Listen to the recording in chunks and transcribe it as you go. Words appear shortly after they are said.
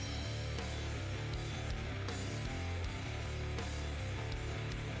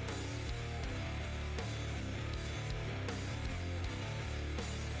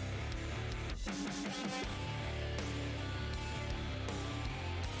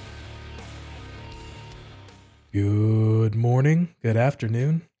Good morning, good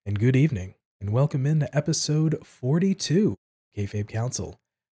afternoon, and good evening, and welcome into episode 42, Kayfabe Council,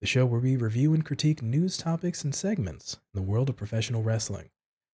 the show where we review and critique news topics and segments in the world of professional wrestling.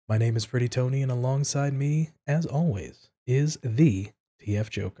 My name is Pretty Tony, and alongside me, as always, is the TF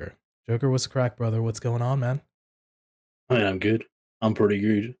Joker. Joker, what's the crack, brother? What's going on, man? I'm good. I'm pretty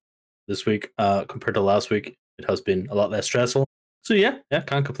good this week. Compared to last week, it has been a lot less stressful. So yeah,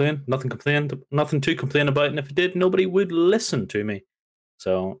 can't complain. Nothing to complain about. And if it did, nobody would listen to me.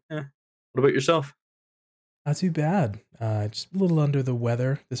 So yeah. What about yourself? Not too bad. Just a little under the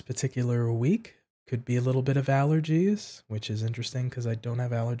weather this particular week. Could be a little bit of allergies, which is interesting because I don't have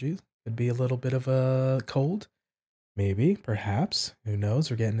allergies. Could be a little bit of a cold. Maybe, perhaps. Who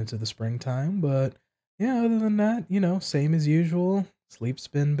knows? We're getting into the springtime. But yeah, other than that, same as usual. Sleep's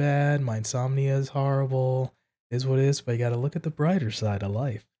been bad. My insomnia is horrible. Is what it is, but you gotta look at the brighter side of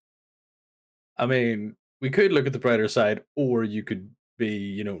life. I mean, we could look at the brighter side, or you could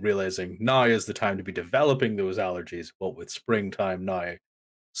be, realizing now is the time to be developing those allergies. But with springtime now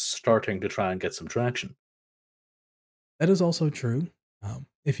starting to try and get some traction. That is also true.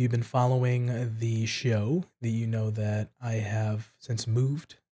 If you've been following the show, you know that I have since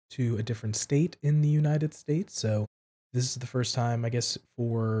moved to a different state in the United States. So this is the first time, I guess,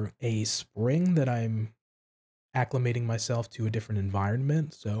 for a spring that I'm acclimating myself to a different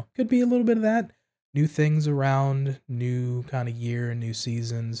environment. So could be a little bit of that. New things around, new kind of year, new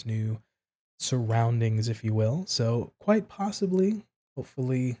seasons, new surroundings, if you will. So quite possibly,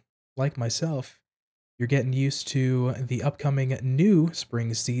 hopefully, like myself, you're getting used to the upcoming new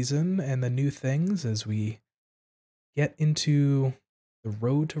spring season and the new things as we get into the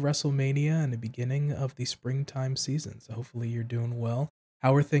road to WrestleMania and the beginning of the springtime season. So hopefully you're doing well.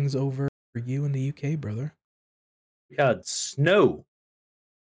 How are things over for you in the UK, brother? We had snow.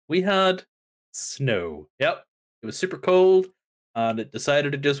 We had snow. Yep. It was super cold, and it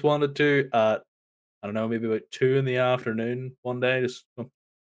decided it just wanted to I don't know, maybe about 2 in the afternoon one day. Just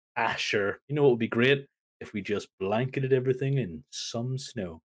sure. You know what would be great if we just blanketed everything in some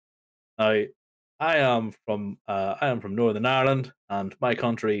snow. Now, I am from Northern Ireland, and my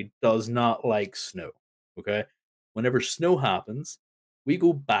country does not like snow. Okay, whenever snow happens, we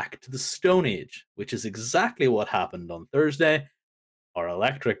go back to the Stone Age, which is exactly what happened on Thursday. Our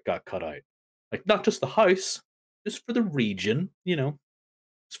electric got cut out, like not just the house, just for the region.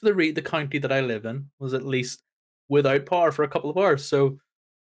 Just for the county that I live in was at least without power for a couple of hours. So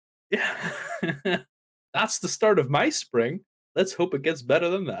yeah, that's the start of my spring. Let's hope it gets better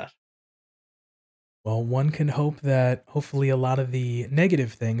than that. Well, one can hope that hopefully a lot of the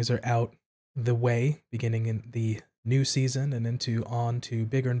negative things are out the way beginning in the new season and into on to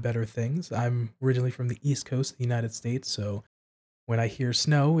bigger and better things. I'm originally from the East Coast of the United States, so when I hear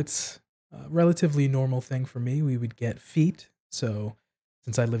snow, it's a relatively normal thing for me. We would get feet. So,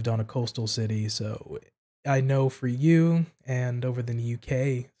 since I lived on a coastal city, so I know for you and over in the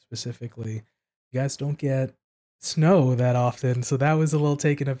UK specifically, you guys don't get snow that often. So that was a little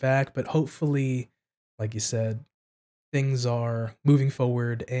taken aback, but hopefully, like you said, things are moving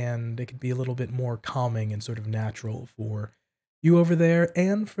forward and it could be a little bit more calming and sort of natural for you over there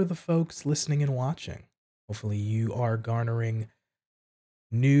and for the folks listening and watching. Hopefully, you are garnering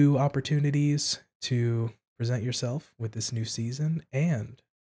new opportunities to present yourself with this new season and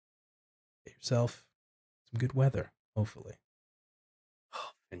get yourself some good weather, hopefully.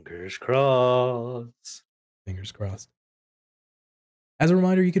 Fingers crossed. Fingers crossed. As a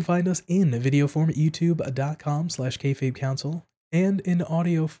reminder, you can find us in video form at youtube.com/kayfabe council and in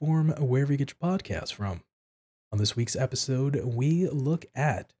audio form wherever you get your podcasts from. On this week's episode, we look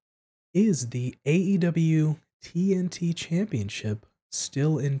at, is the AEW TNT Championship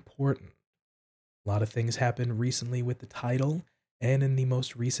still important? A lot of things happened recently with the title and in the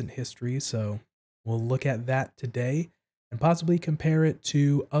most recent history, so we'll look at that today and possibly compare it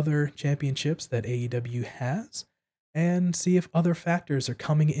to other championships that AEW has and see if other factors are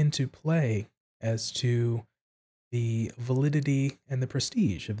coming into play as to the validity and the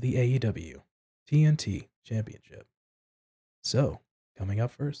prestige of the AEW TNT Championship. So, coming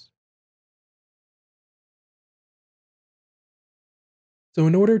up first. So,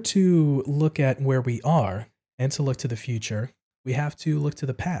 in order to look at where we are and to look to the future, we have to look to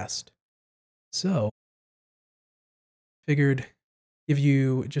the past. So, figured give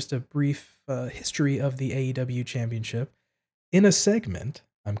you just a brief history of the AEW Championship in a segment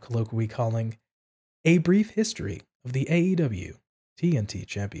I'm colloquially calling A Brief History of the AEW TNT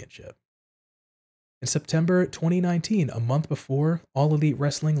Championship. In September 2019, a month before All Elite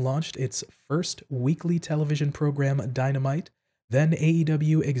Wrestling launched its first weekly television program, Dynamite, then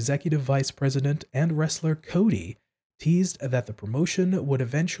AEW Executive Vice President and wrestler Cody teased that the promotion would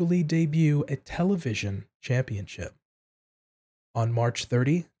eventually debut a television championship. On March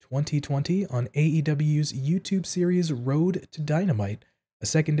 30, 2020, on AEW's YouTube series Road to Dynamite, a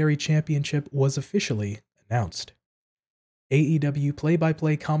secondary championship was officially announced. AEW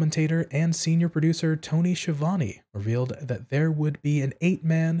play-by-play commentator and senior producer Tony Schiavone revealed that there would be an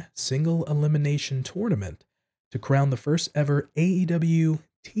 8-man single elimination tournament to crown the first ever AEW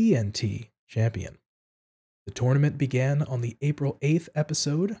TNT champion. The tournament began on the April 8th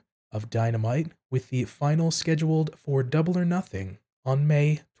episode of Dynamite, with the final scheduled for Double or Nothing on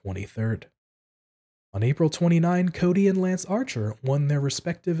May 23rd. On April 29, Cody and Lance Archer won their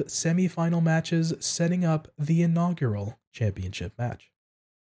respective semifinal matches, setting up the inaugural championship match.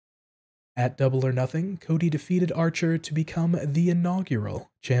 At Double or Nothing, Cody defeated Archer to become the inaugural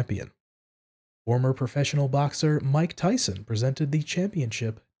champion. Former professional boxer Mike Tyson presented the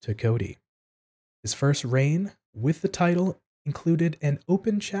championship to Cody. His first reign with the title included an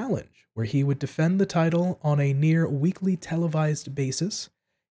open challenge where he would defend the title on a near weekly televised basis,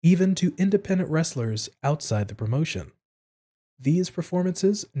 even to independent wrestlers outside the promotion. These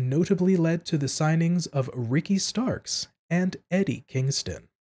performances notably led to the signings of Ricky Starks and Eddie Kingston.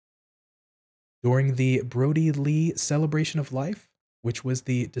 During the Brody Lee Celebration of Life, which was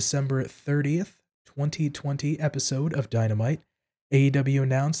the December 30th, 2020 episode of Dynamite, AEW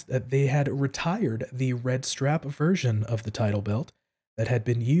announced that they had retired the red strap version of the title belt that had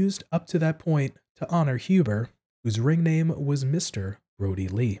been used up to that point to honor Huber, whose ring name was Mr. Brody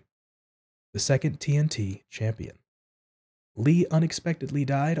Lee, the second TNT champion. Lee unexpectedly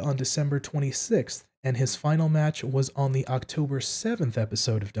died on December 26th, and his final match was on the October 7th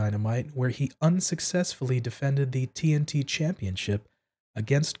episode of Dynamite, where he unsuccessfully defended the TNT championship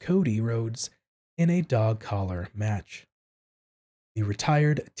against Cody Rhodes in a dog collar match. The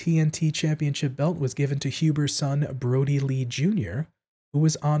retired TNT championship belt was given to Huber's son, Brody Lee Jr., who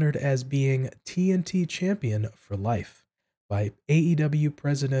was honored as being TNT champion for life by AEW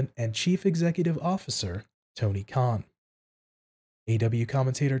President and Chief Executive Officer Tony Khan. AEW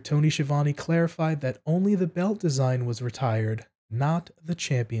commentator Tony Schiavone clarified that only the belt design was retired, not the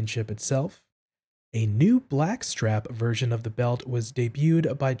championship itself. A new black strap version of the belt was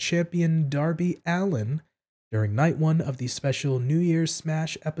debuted by champion Darby Allin during night one of the special New Year's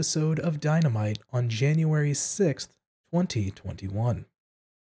Smash episode of Dynamite on January 6th, 2021.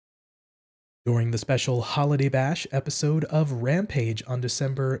 During the special Holiday Bash episode of Rampage on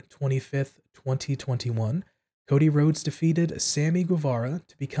December 25th, 2021, Cody Rhodes defeated Sammy Guevara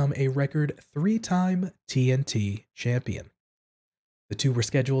to become a record 3-time TNT champion. The two were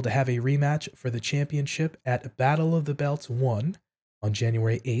scheduled to have a rematch for the championship at Battle of the Belts 1 on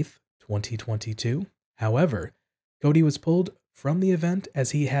January 8th, 2022. However, Cody was pulled from the event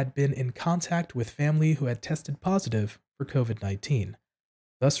as he had been in contact with family who had tested positive for COVID-19,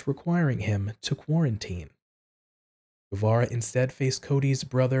 thus requiring him to quarantine. Guevara instead faced Cody's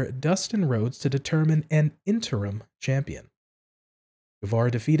brother Dustin Rhodes to determine an interim champion.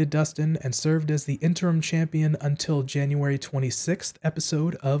 Guevara defeated Dustin and served as the interim champion until January 26th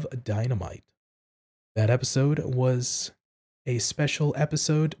episode of Dynamite. That episode was a special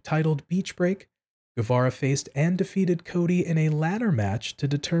episode titled Beach Break. Guevara faced and defeated Cody in a ladder match to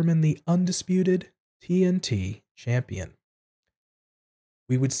determine the undisputed TNT champion.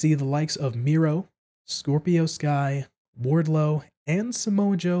 We would see the likes of Miro, Scorpio Sky, Wardlow, and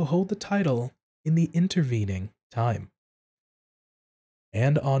Samoa Joe hold the title in the intervening time.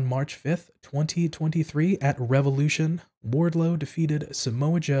 And on March 5th, 2023, at Revolution, Wardlow defeated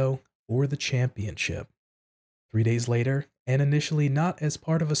Samoa Joe for the championship. 3 days later, and initially not as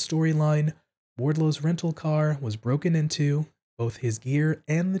part of a storyline, Wardlow's rental car was broken into, both his gear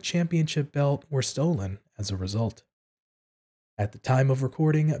and the championship belt were stolen as a result. At the time of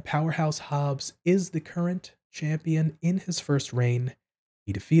recording, Powerhouse Hobbs is the current champion in his first reign.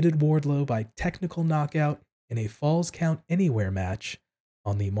 He defeated Wardlow by technical knockout in a Falls Count Anywhere match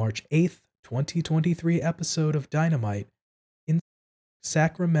on the March 8th, 2023 episode of Dynamite in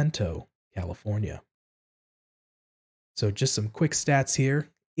Sacramento, California. So just some quick stats here.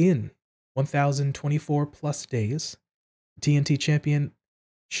 In 1,024 plus days, the TNT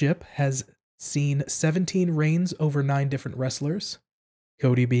Championship has seen 17 reigns over 9 different wrestlers,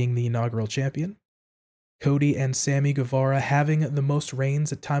 Cody being the inaugural champion. Cody and Sammy Guevara having the most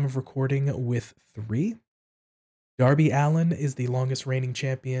reigns at time of recording with 3. Darby Allin is the longest reigning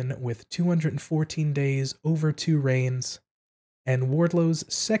champion with 214 days over 2 reigns. and Wardlow's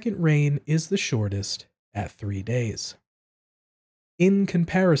second reign is the shortest at 3 days. In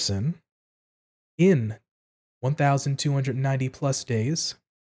comparison, in 1,290 plus days,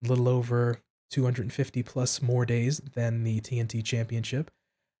 a little over 250 plus more days than the TNT Championship,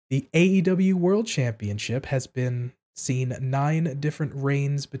 the AEW World Championship has been seen 9 different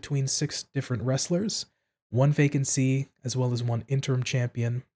reigns between 6 different wrestlers, 1 vacancy, as well as 1 interim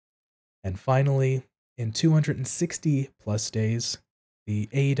champion. And finally, in 260 plus days, the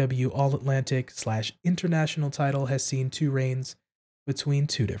AEW All Atlantic / International title has seen 2 reigns between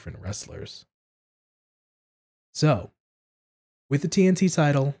 2 different wrestlers. So, with the TNT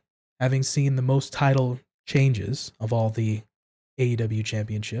title having seen the most title changes of all the AEW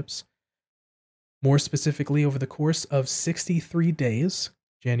championships, more specifically over the course of 63 days,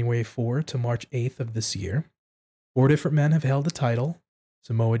 January 4 to March 8th of this year, 4 different men have held the title: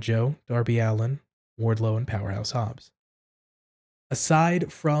 Samoa Joe, Darby Allin, Wardlow, and Powerhouse Hobbs.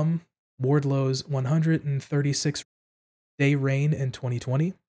 Aside from Wardlow's 136-day reign in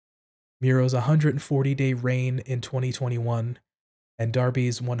 2020, Miro's 140-day reign in 2021, and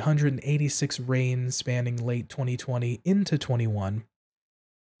Darby's 186 reign spanning late 2020 into 21,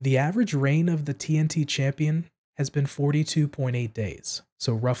 the average reign of the TNT champion has been 42.8 days,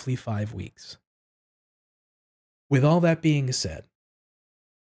 so roughly 5 weeks. With all that being said,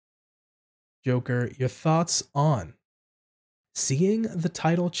 Joker, your thoughts on seeing the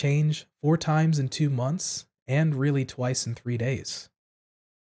title change 4 times in 2 months and really twice in 3 days?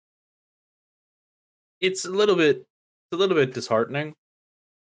 It's a little bit disheartening.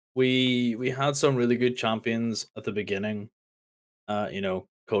 We had some really good champions at the beginning.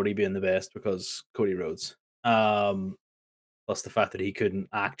 Cody being the best because Cody Rhodes. Plus the fact that he couldn't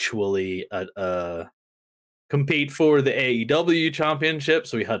actually compete for the AEW championship,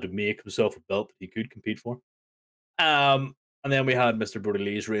 so he had to make himself a belt that he could compete for. And then we had Mr. Brody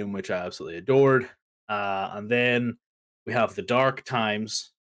Lee's reign, which I absolutely adored. And then we have the dark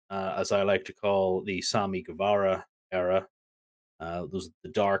times, as I like to call the Sammy Guevara era. Those are the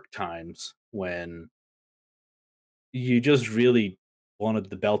dark times when you just really wanted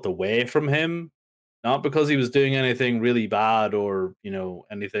the belt away from him, not because he was doing anything really bad or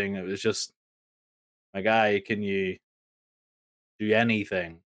anything. It was just, my guy, can you do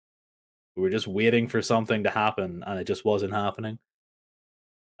anything? We were just waiting for something to happen, and it just wasn't happening.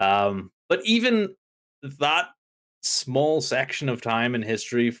 But even that small section of time in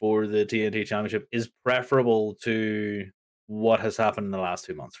history for the TNT Championship is preferable to what has happened in the last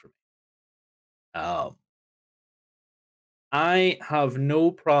 2 months for me. Um, I have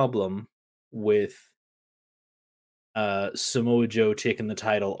no problem with Samoa Joe taking the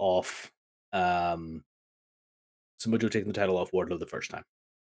title off. Um, Samoa Joe taking the title off Wardlow the first time.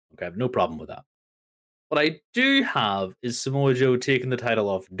 Okay, I have no problem with that. What I do have is Samoa Joe taking the title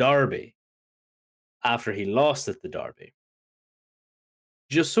off Darby after he lost at the Derby,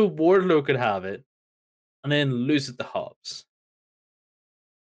 just so Wardlow could have it and then lose it to Hobbs.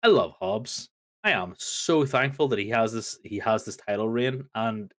 I love Hobbs. I am so thankful that he has this title reign,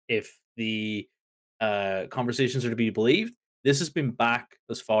 and if the conversations are to be believed, this has been back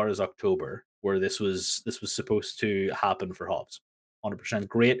as far as October, where this was supposed to happen for Hobbs. 100%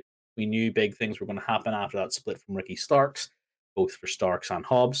 great. We knew big things were going to happen after that split from Ricky Starks, both for Starks and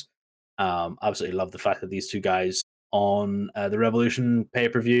Hobbs. Absolutely love the fact that these two guys on the Revolution pay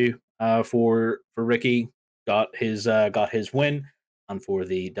per view for Ricky got his win, and for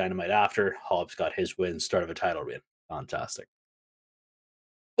the Dynamite after, Hobbs got his win, start of a title reign. Fantastic.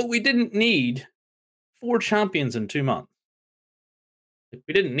 But we didn't need 4 champions in 2 months. Like,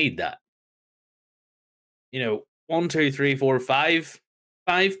 we didn't need that. One, two, three, four, five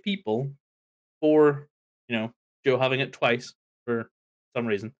people for Joe having it twice for some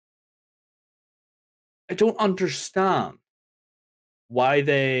reason. I don't understand why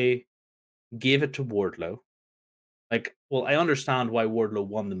they gave it to Wardlow. Like, well, I understand why Wardlow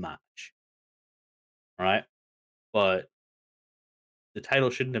won the match, right? But the title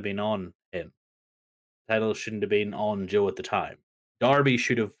shouldn't have been on him. The title shouldn't have been on Joe at the time. Darby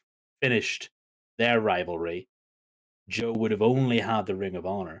should have finished their rivalry. Joe would have only had the Ring of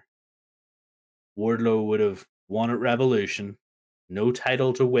Honor. Wardlow would have won at Revolution, no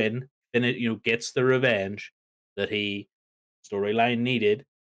title to win, then it gets the revenge that he storyline needed,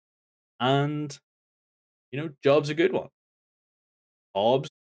 and job's a good one. Hobbs,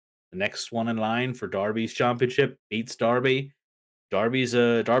 the next one in line for Darby's championship, beats Darby. Darby's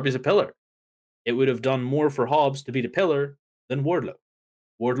a pillar. It would have done more for Hobbs to beat a pillar than Wardlow.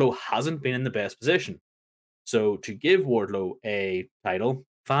 Wardlow hasn't been in the best position. So to give Wardlow a title,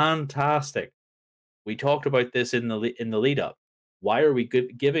 fantastic. We talked about this in the lead up. why are we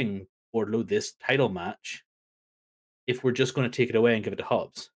giving Wardlow this title match if we're just going to take it away and give it to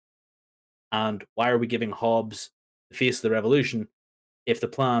Hobbs? And why are we giving Hobbs the face of the revolution if the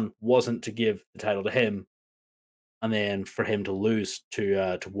plan wasn't to give the title to him and then for him to lose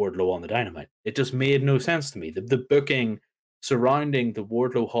to Wardlow on the Dynamite? It just made no sense to me. The booking surrounding the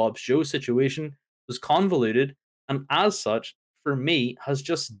Wardlow Hobbs Joe situation was convoluted, and as such, for me, has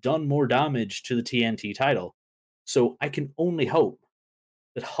just done more damage to the TNT title. So I can only hope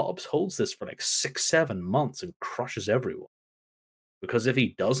that Hobbs holds this for like 6, 7 months and crushes everyone. Because if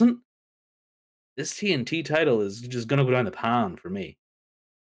he doesn't, this TNT title is just gonna go down the pan for me.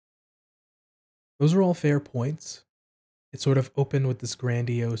 Those are all fair points. It sort of opened with this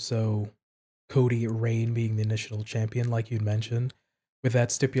grandiose Cody Rayne being the initial champion, like you mentioned, with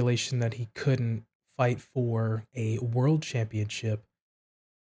that stipulation that he couldn't fight for a world championship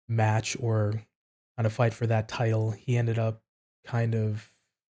match or kind of fight for that title. He ended up kind of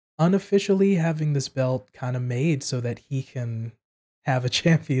unofficially having this belt kind of made so that he can have a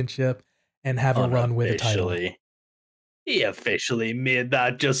championship and have a run with a title. Unofficially. He officially made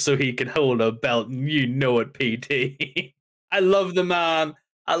that just so he could hold a belt, and you know it, PT. I love the man.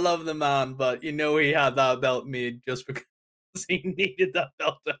 I love the man, but you know he had that belt made just because he needed that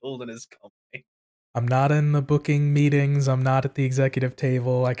belt to hold in his company. I'm not in the booking meetings, I'm not at the executive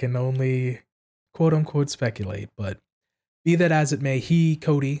table, I can only quote unquote speculate, but be that as it may,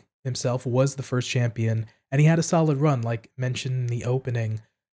 Cody himself, was the first champion, and he had a solid run. Like mentioned in the opening,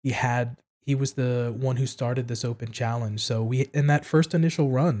 he was the one who started this open challenge. So we in that first initial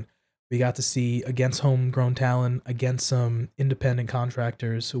run, we got to see against homegrown talent, against some independent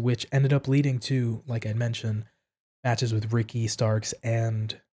contractors, which ended up leading to, like I mentioned, matches with Ricky Starks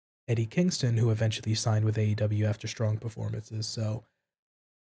and Eddie Kingston, who eventually signed with AEW after strong performances. So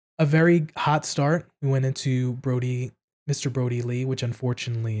a very hot start. We went into Mr. Brody Lee, which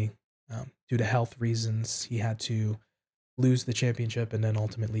unfortunately, due to health reasons, he had to lose the championship and then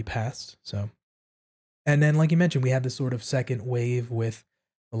ultimately passed. So, and then, like you mentioned, we had this sort of second wave with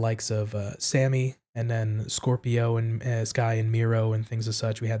the likes of Sammy and then Scorpio and Sky and Miro and things as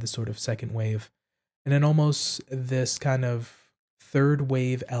such. We had this sort of second wave, and then almost this kind of third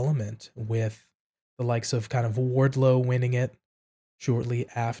wave element with the likes of kind of Wardlow winning it shortly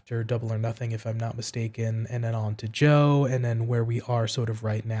after Double or Nothing, if I'm not mistaken, and then on to Joe, and then where we are sort of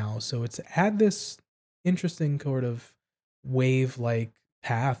right now. So it's had this interesting sort of wave like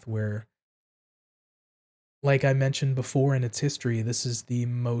path where, like I mentioned before in its history, this is the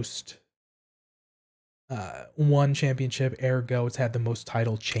most one championship, ergo, it's had the most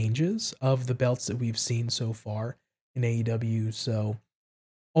title changes of the belts that we've seen so far in AEW. So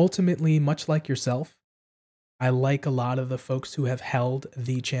ultimately, much like yourself, I like a lot of the folks who have held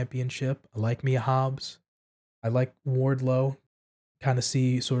the championship. I like Mia Hobbs. I like Wardlow. Kind of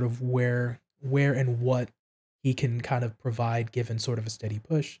see sort of where and what he can kind of provide given sort of a steady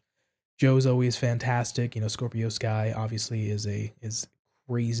push. Joe's always fantastic. You know, Scorpio Sky obviously is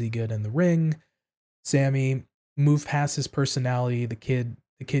crazy good in the ring. Sammy moved past his personality. The kid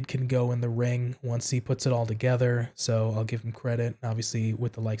can go in the ring once he puts it all together. So I'll give him credit. Obviously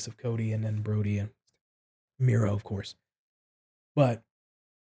with the likes of Cody and then Brody and Miro, of course. But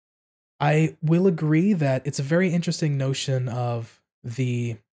I will agree that it's a very interesting notion of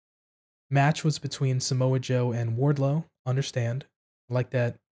the match was between Samoa Joe and Wardlow. Understand. I like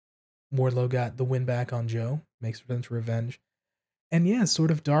that Wardlow got the win back on Joe. Makes sense for revenge. And yeah,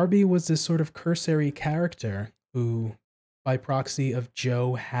 sort of Darby was this sort of cursory character who, by proxy of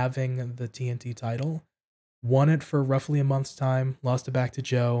Joe having the TNT title, won it for roughly a month's time, lost it back to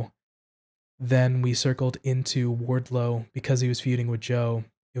Joe. Then we circled into Wardlow because he was feuding with Joe.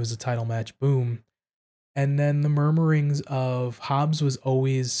 It was a title match, boom. And then the murmurings of Hobbs was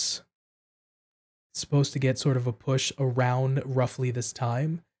always supposed to get sort of a push around roughly this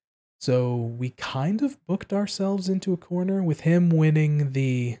time. So we kind of booked ourselves into a corner with him winning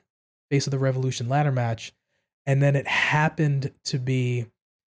the Face of the Revolution ladder match. And then it happened to be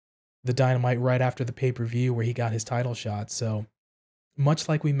the Dynamite right after the pay per view where he got his title shot. So, much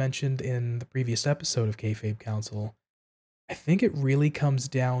like we mentioned in the previous episode of Kayfabe Council, I think it really comes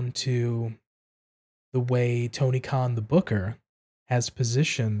down to the way Tony Khan, the booker, has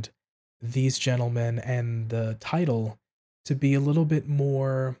positioned these gentlemen and the title to be a little bit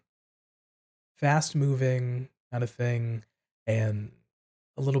more fast moving kind of thing and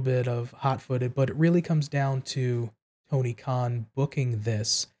a little bit of hot footed, but it really comes down to Tony Khan booking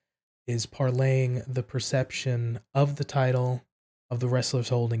this is parlaying the perception of the title, of the wrestlers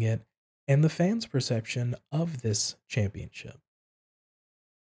holding it, and the fans' perception of this championship.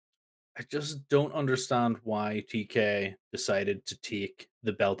 I just don't understand why TK decided to take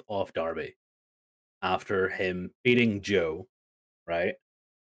the belt off Darby after him beating Joe, right?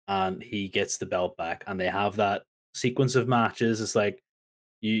 And he gets the belt back, and they have that sequence of matches. It's like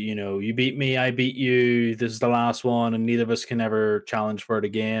you beat me, I beat you. This is the last one, and neither of us can ever challenge for it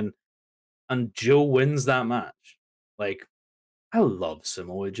again. And Joe wins that match. Like, I love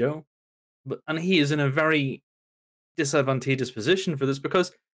Samoa Joe, and he is in a very disadvantageous position for this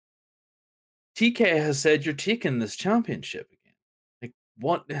because TK has said you're taking this championship again. Like,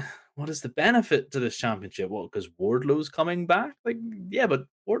 what? What is the benefit to this championship? Well, because Wardlow's coming back. Like, yeah, but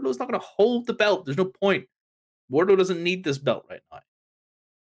Wardlow's not going to hold the belt. There's no point. Wardlow doesn't need this belt right now.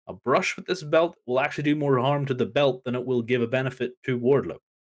 A brush with this belt will actually do more harm to the belt than it will give a benefit to Wardlow.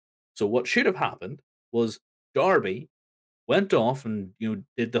 So what should have happened was Darby went off and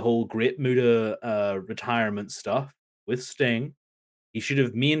did the whole Great Muta retirement stuff with Sting. He should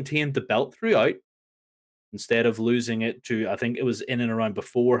have maintained the belt throughout instead of losing it to, I think it was in and around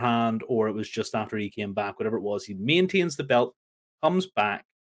beforehand or it was just after he came back, whatever it was. He maintains the belt, comes back,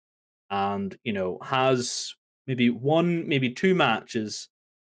 and has maybe one, maybe two matches,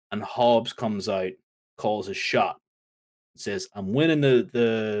 and Hobbs comes out, calls a shot, says, "I'm winning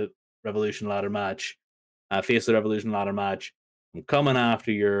the Revolution ladder match, face the Revolution ladder match. I'm coming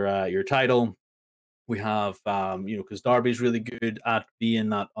after your title." We have because Darby's really good at being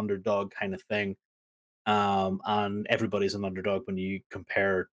that underdog kind of thing, and everybody's an underdog when you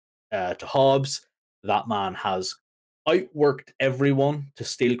compare to Hobbs. That man has outworked everyone to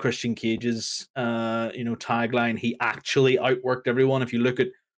steal Christian Cage's tagline. He actually outworked everyone. If you look at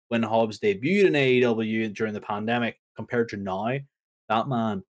when Hobbs debuted in AEW during the pandemic compared to now, that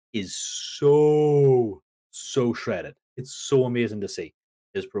man is so shredded. It's so amazing to see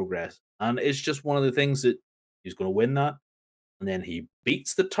his progress, and it's just one of the things that he's going to win that, and then he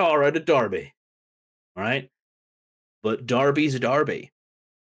beats the tar out of Darby. All right, but Darby's Darby.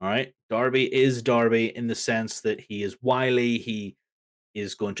 All right. Darby is Darby in the sense that he is wily. He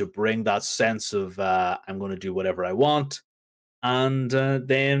is going to bring that sense of I'm going to do whatever I want. And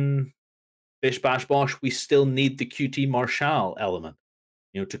then Bish Bash Bosh, we still need the QT Marshall element,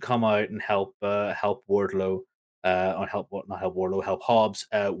 to come out and help Wardlow, or help not help Wardlow, help Hobbs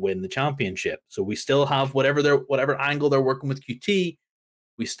win the championship. So we still have whatever angle they're working with QT,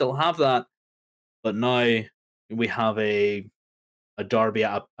 we still have that. But now we have a Darby,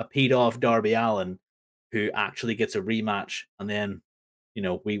 a paid off Darby Allen who actually gets a rematch, and then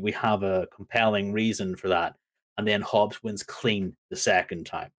we have a compelling reason for that, and then Hobbs wins clean the second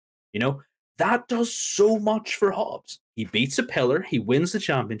time. You know that does so much for Hobbs. He beats a pillar, he wins the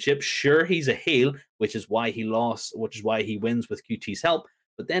championship. Sure, he's a heel, which is why he lost, which is why he wins with QT's help.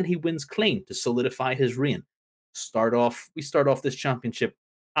 But then he wins clean to solidify his reign. We start off this championship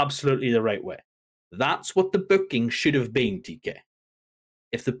absolutely the right way. That's what the booking should have been, TK.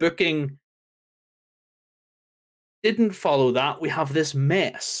 If the booking didn't follow that, we have this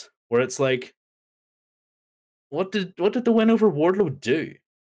mess where it's like, what did the win over Wardlow do?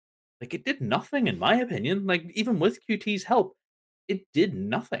 Like, it did nothing, in my opinion. Like, even with QT's help, it did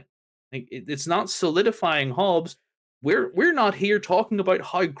nothing. Like, it's not solidifying Hobbs. We're not here talking about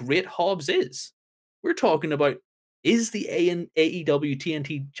how great Hobbs is. We're talking about, is the AEW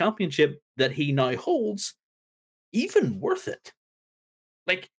TNT championship that he now holds even worth it?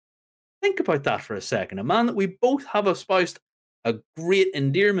 Like, think about that for a second. A man that we both have espoused a great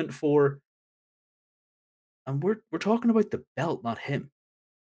endearment for, and we're talking about the belt, not him.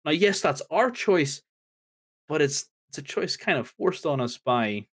 Now, yes, that's our choice, but it's a choice kind of forced on us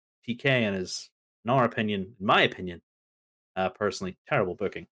by TK and his, in my opinion, personally, terrible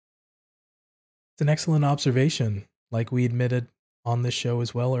booking. It's an excellent observation. Like we admitted on this show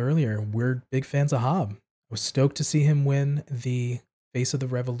as well earlier, we're big fans of Hobb. I was stoked to see him win the Face of the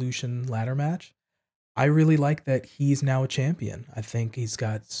Revolution ladder match. I really like that he's now a champion. I think he's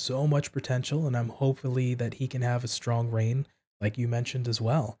got so much potential, and I'm hopefully that he can have a strong reign, like you mentioned as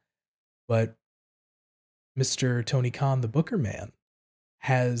well. But Mr. Tony Khan, the Booker man,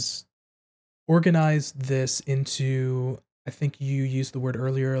 has organized this into, I think you used the word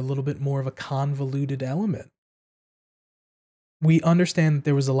earlier, a little bit more of a convoluted element. We understand that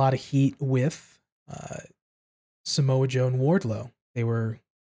there was a lot of heat with uh, Samoa Joe and Wardlow. They were,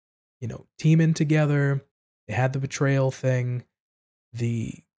 teaming together. They had the betrayal thing.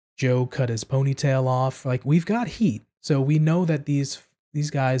 The Joe cut his ponytail off. Like, we've got heat, so we know that these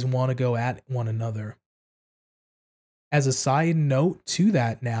guys want to go at one another. As a side note to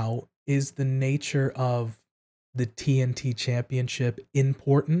that, now is the nature of the TNT Championship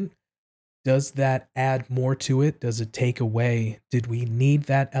important? Does that add more to it? Does it take away? Did we need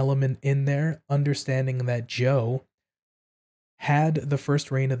that element in there? Understanding that Joe had the first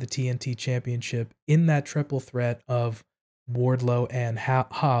reign of the TNT Championship in that triple threat of Wardlow and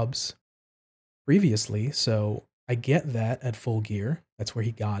Hobbs previously, so I get that at Full Gear. That's where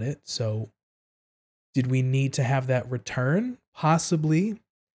he got it. So, did we need to have that return? Possibly,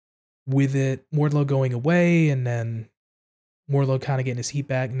 with it Wardlow going away and then Wardlow kind of getting his heat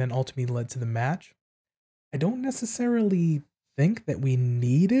back and then ultimately led to the match. I don't necessarily think that we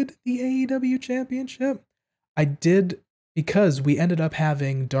needed the AEW championship. I did because we ended up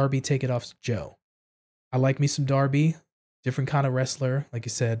having Darby take it off Joe. I like me some Darby, different kind of wrestler. Like you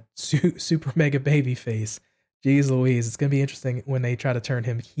said, super mega baby face. Jeez Louise, it's gonna be interesting when they try to turn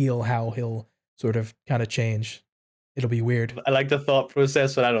him heel, how he'll sort of kind of change. It'll be weird. I like the thought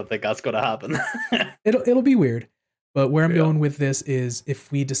process, but I don't think that's going to happen. It'll be weird. But where I'm Yeah. going with this is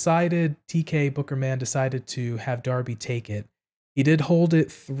if we decided TK Booker Man decided to have Darby take it, he did hold it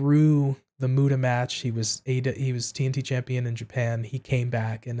through the Muta match. He was TNT champion in Japan. He came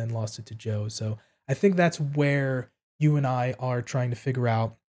back and then lost it to Joe. So I think that's where you and I are trying to figure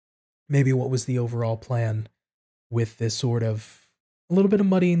out maybe what was the overall plan with this sort of a little bit of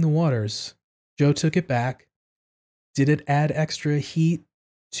muddying the waters. Joe took it back. Did it add extra heat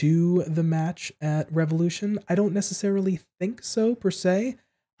to the match at Revolution? I don't necessarily think so, per se.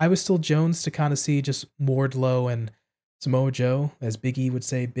 I was still Jones to kind of see just Wardlow and Samoa Joe, as Big E would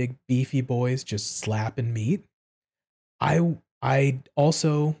say, big beefy boys just slapping meat. I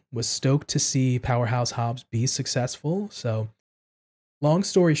also was stoked to see Powerhouse Hobbs be successful. So, long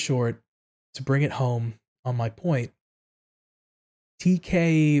story short, to bring it home on my point,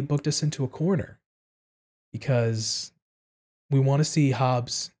 TK booked us into a corner because we want to see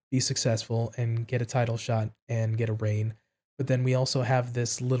Hobbs be successful and get a title shot and get a reign. But then we also have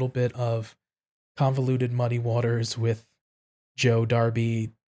this little bit of convoluted muddy waters with Joe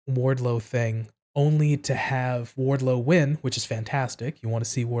Darby Wardlow thing, only to have Wardlow win, which is fantastic. You want to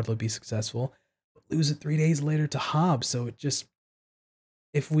see Wardlow be successful, but lose it 3 days later to Hobbs. So it just,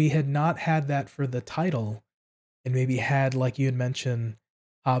 if we had not had that for the title and maybe had, like you had mentioned,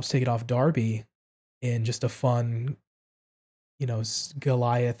 Hobbs take it off Darby in just a fun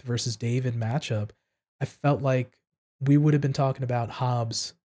Goliath versus David matchup, I felt like we would have been talking about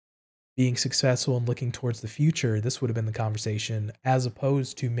Hobbs being successful and looking towards the future. This would have been the conversation, as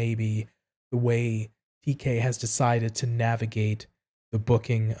opposed to maybe the way TK has decided to navigate the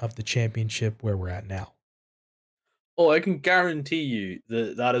booking of the championship where we're at now. Oh, I can guarantee you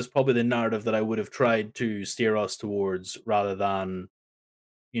that that is probably the narrative that I would have tried to steer us towards rather than,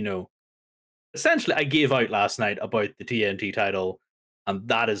 you know, essentially I gave out last night about the TNT title, and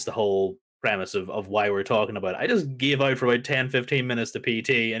that is the whole premise of why we're talking about it. I just gave out for about 10, 15 minutes to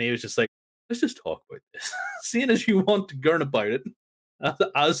PT, and he was just like, let's just talk about this. Seeing as you want to gurn about it,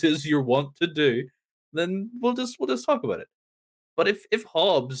 as is your want to do, then we'll just talk about it. But if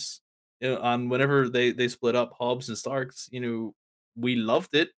Hobbs, and whenever they split up, Hobbs and Starks, we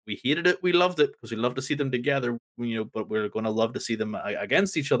loved it, we hated it, we loved it because we love to see them together, but we're going to love to see them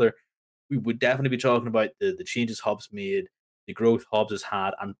against each other. We would definitely be talking about the changes Hobbs made, the growth Hobbs has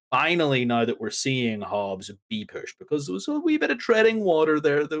had, and finally now that we're seeing Hobbs be pushed because there was a wee bit of treading water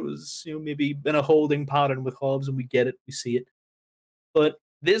there. There was maybe been a holding pattern with Hobbs, and we get it, we see it. But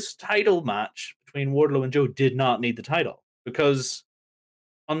this title match between Wardlow and Joe did not need the title because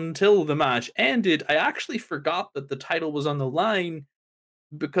until the match ended, I actually forgot that the title was on the line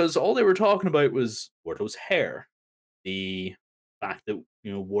because all they were talking about was Wardlow's hair. The fact that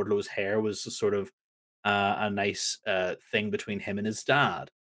Wardlow's hair was a sort of a nice thing between him and his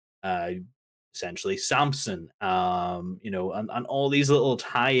dad. Uh, Essentially, Samson. And all these little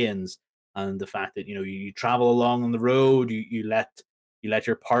tie-ins, and the fact that you travel along on the road, you let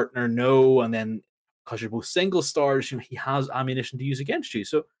your partner know, and then because you're both single stars, he has ammunition to use against you.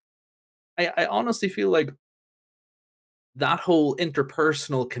 So I honestly feel like that whole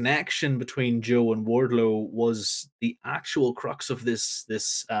interpersonal connection between Joe and Wardlow was the actual crux of this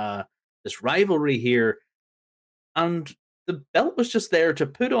rivalry here, and the belt was just there to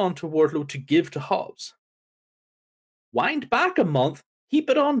put on to Wardlow to give to Hobbs. Wind back a month, keep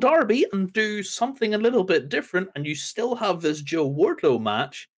it on Darby, and do something a little bit different, and you still have this Joe Wardlow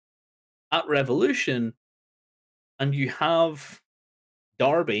match at Revolution, and you have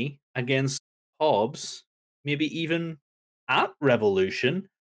Darby against Hobbs, maybe even at Revolution,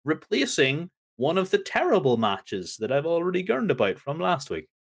 replacing one of the terrible matches that I've already gurned about from last week.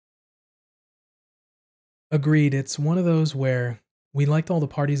 Agreed. It's one of those where we liked all the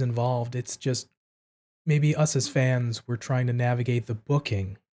parties involved. It's just maybe us as fans, we're trying to navigate the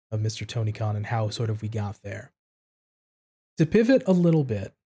booking of Mr. Tony Khan and how sort of we got there. To pivot a little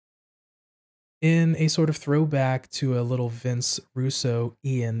bit, in a sort of throwback to a little Vince Russo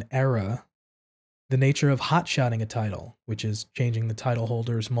Ian era, the nature of hotshotting a title, which is changing the title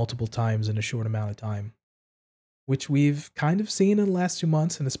holders multiple times in a short amount of time, which we've kind of seen in the last 2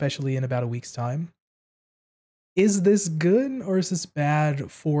 months and especially in about a week's time. Is this good or is this bad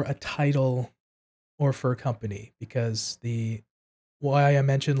for a title or for a company? Because the why I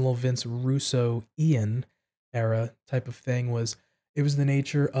mentioned little Vince Russo Ian era type of thing was it was the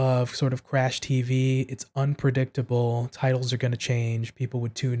nature of sort of crash TV. It's unpredictable. Titles are going to change. People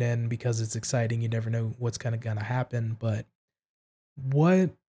would tune in because it's exciting. You never know what's kind of going to happen. But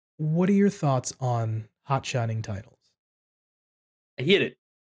what what are your thoughts on hot shotting titles? I hate it.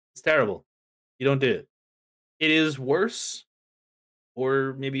 It's terrible. You don't do it. It is worse,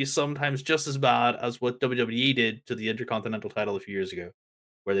 or maybe sometimes just as bad as what WWE did to the Intercontinental title a few years ago,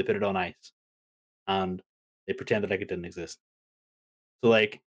 where they put it on ice and they pretended like it didn't exist. So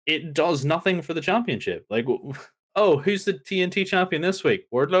like it does nothing for the championship. Like, oh, who's the TNT champion this week?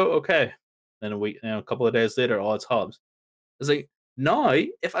 Wardlow. Okay. Then a week, a couple of days later, oh, it's Hobbs. It's like now,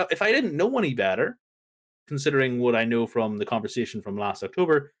 if I didn't know any better, considering what I know from the conversation from last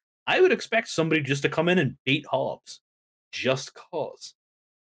October, I would expect somebody just to come in and beat Hobbs, just cause.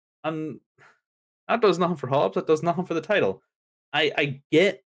 And that does nothing for Hobbs. That does nothing for the title. I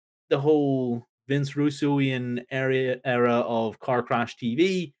get the whole Vince Russoian era of car crash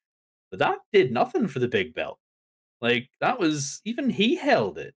TV, but that did nothing for the big belt. Like that was even he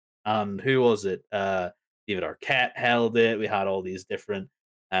held it. And who was it? David Arquette held it. We had all these different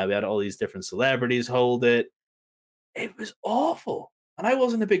celebrities hold it. It was awful. And I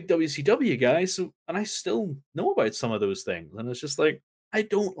wasn't a big WCW guy, so and I still know about some of those things. And it's just like I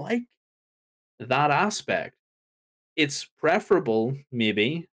don't like that aspect. It's preferable,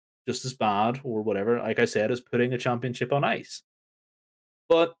 maybe, just as bad or whatever, like I said, as putting a championship on ice.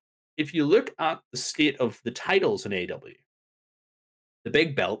 But if you look at the state of the titles in AEW, the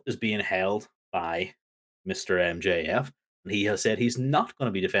big belt is being held by Mr. MJF, and he has said he's not going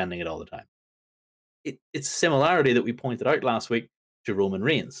to be defending it all the time. It's a similarity that we pointed out last week to Roman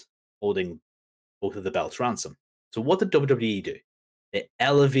Reigns holding both of the belts ransom. So what did WWE do? They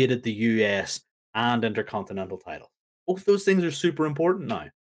elevated the US and Intercontinental title. Both those things are super important now.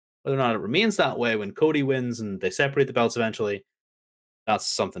 Whether or not it remains that way when Cody wins and they separate the belts eventually, that's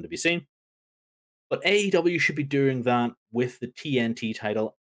something to be seen. But AEW should be doing that with the TNT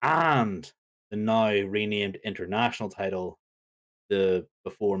title and the now renamed international title, the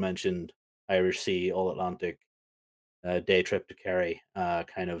before mentioned Irish Sea All Atlantic day trip to Kerry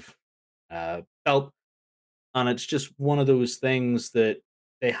kind of belt. And it's just one of those things that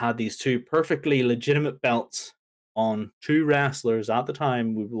they had these two perfectly legitimate belts on two wrestlers at the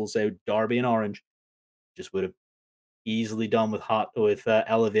time. We will say Darby and Orange just would have easily done with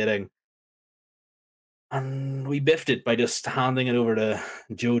elevating, and we biffed it by just handing it over to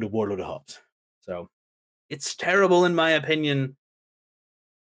Joe to Wardlow to Hobbs. So it's terrible in my opinion.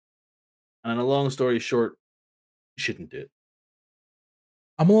 And in a long story short, you shouldn't do it.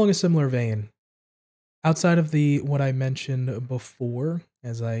 I'm along a similar vein. Outside of the what I mentioned before,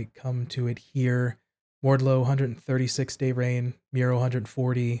 as I come to it here, Wardlow 136-day reign, Miro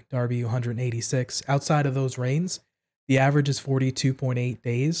 140, Darby 186. Outside of those reigns, the average is 42.8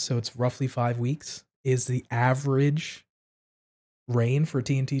 days, so it's roughly 5 weeks. Is the average reign for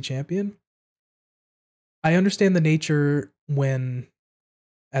TNT champion? I understand the nature when,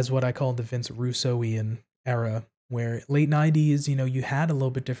 as what I call the Vince Russoian era, where late 90s, you had a little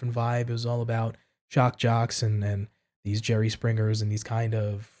bit different vibe. It was all about shock jocks and these Jerry Springers and these kind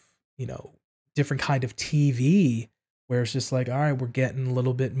of, different kind of TV where it's just like, all right, we're getting a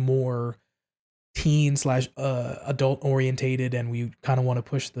little bit more teen slash adult orientated and we kind of want to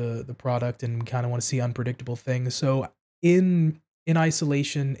push the product and we kind of want to see unpredictable things. So in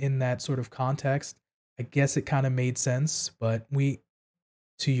isolation in that sort of context, I guess it kind of made sense, but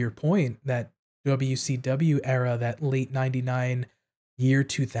to your point, that WCW era, that late 99 year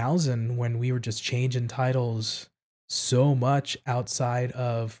 2000, when we were just changing titles so much outside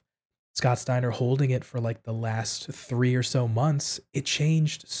of Scott Steiner holding it for like the last 3 or so months, it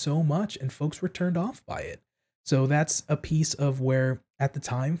changed so much and folks were turned off by it. So that's a piece of where at the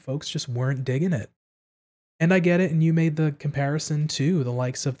time folks just weren't digging it. And I get it. And you made the comparison to the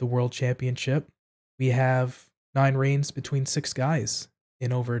likes of the World Championship. We have 9 reigns between 6 guys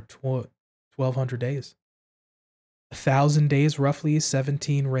in over 1,200 days. 1,000 days, roughly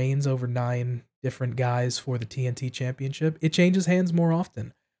 17 reigns over 9 different guys for the TNT Championship. It changes hands more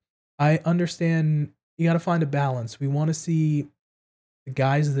often. I understand you got to find a balance. We want to see the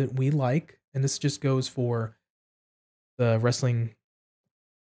guys that we like, and this just goes for the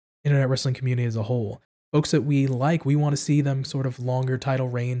internet wrestling community as a whole. Folks that we like, we want to see them sort of longer title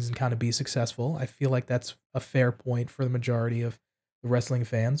reigns and kind of be successful. I feel like that's a fair point for the majority of the wrestling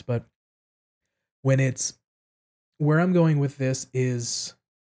fans, but when it's where I'm going with this is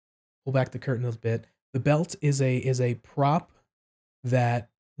pull back the curtain a little bit. The belt is a prop that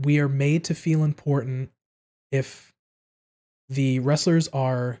we are made to feel important if the wrestlers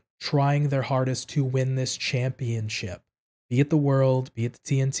are trying their hardest to win this championship. Be it the world, be it the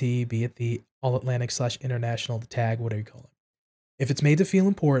TNT, be it the All Atlantic slash international, the tag, whatever you call it. If it's made to feel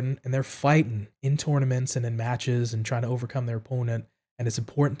important and they're fighting in tournaments and in matches and trying to overcome their opponent and it's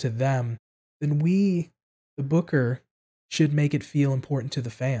important to them, then we, the booker, should make it feel important to the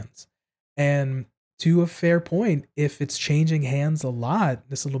fans. And to a fair point, if it's changing hands a lot,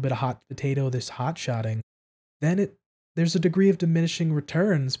 this little bit of hot potato, this hot shotting, then there's a degree of diminishing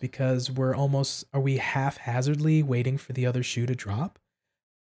returns because are we haphazardly waiting for the other shoe to drop?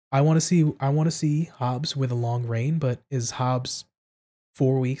 I want to see Hobbs with a long reign, but is Hobbs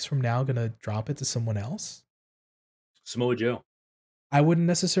 4 weeks from now gonna drop it to someone else? Samoa Joe. I wouldn't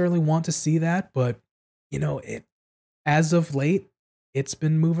necessarily want to see that, but it as of late, it's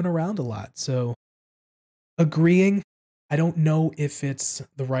been moving around a lot. So agreeing, I don't know if it's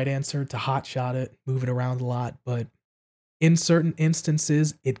the right answer to hotshot it, move it around a lot, but in certain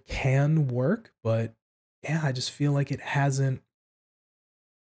instances it can work. But yeah, I just feel like it's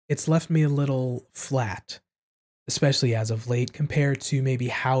left me a little flat, especially as of late, compared to maybe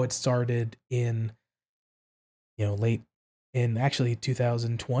how it started in late in actually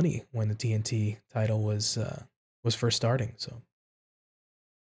 2020 when the TNT title was first starting. So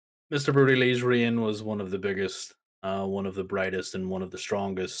Mr. Brody Lee's reign was one of the biggest, one of the brightest, and one of the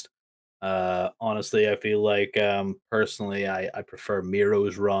strongest. Honestly, I feel like personally, I prefer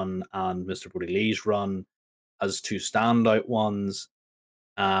Miro's run and Mr. Brody Lee's run as two standout ones.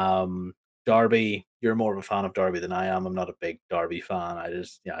 Um, Darby, you're more of a fan of Darby than I am. I'm not a big Darby fan. I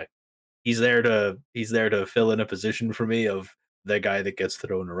just, yeah, he's there to fill in a position for me of the guy that gets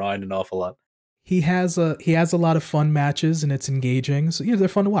thrown around an awful lot. he has a lot of fun matches and it's engaging. So yeah, they're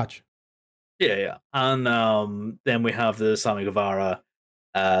fun to watch. Yeah, yeah. And then we have the Sammy Guevara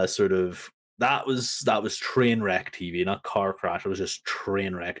sort of that was train wreck TV, not car crash. It was just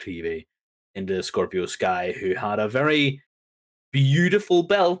train wreck TV into Scorpio Sky, who had a very beautiful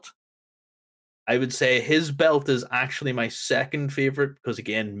belt. I would say his belt is actually my second favorite because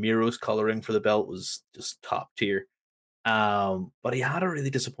again, Miro's coloring for the belt was just top tier. But he had a really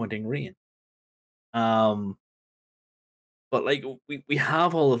disappointing reign. Um, but like we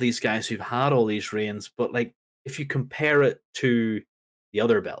have all of these guys who've had all these reigns, but like if you compare it to the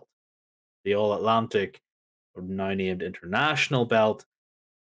other belt, the All Atlantic, or now named International belt,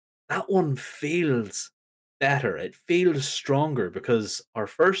 that one feels better. It feels stronger because our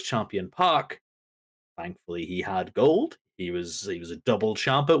first champion, Pac, thankfully he had gold. He was a double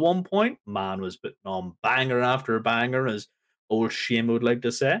champ at one point. Man was putting on banger after banger, as old Shane would like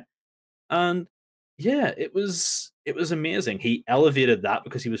to say. And yeah, it was amazing. He elevated that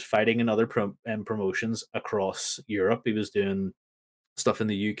because he was fighting in other promotions across Europe. He was doing stuff in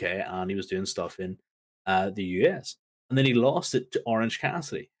the UK and he was doing stuff in the US. And then he lost it to Orange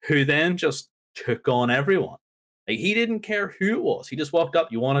Cassidy, who then just took on everyone. Like he didn't care who it was. He just walked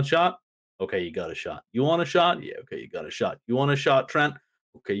up. You want a shot? Okay, you got a shot. You want a shot? Yeah, okay, you got a shot. You want a shot, Trent?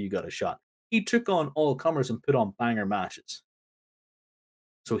 Okay, you got a shot. He took on all comers and put on banger matches.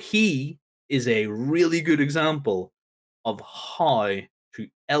 So he is a really good example of how to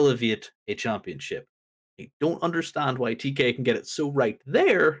elevate a championship. I don't understand why TK can get it so right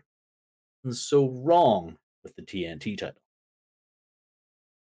there and so wrong with the TNT title.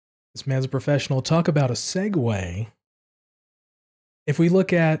 This man's a professional. Talk about a segue. If we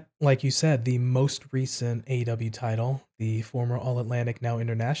look at, like you said, the most recent AEW title, the former All Atlantic, now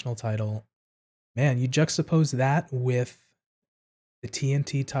International title, man, you juxtapose that with the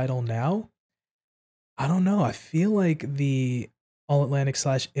TNT title now. I don't know. I feel like the All Atlantic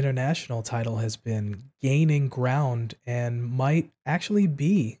slash International title has been gaining ground and might actually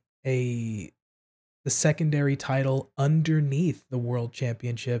be a the secondary title underneath the World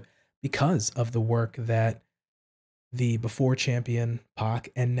Championship because of the work that the before champion Pac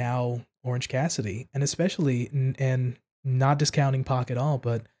and now Orange Cassidy, and especially and not discounting Pac at all,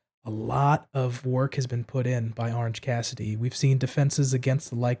 but a lot of work has been put in by Orange Cassidy. We've seen defenses against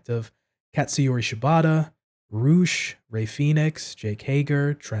the like of Katsuyori Shibata, Roosh, Ray Phoenix, Jake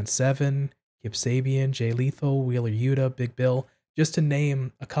Hager, Trent Seven, Kip Sabian, Jay Lethal, Wheeler Yuta, Big Bill, just to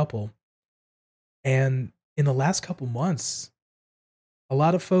name a couple. And in the last couple months, A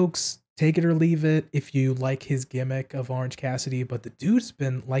lot of folks take it or leave it if you like his gimmick of Orange Cassidy, but the dude's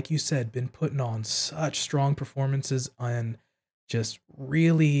been, like you said, been putting on such strong performances and just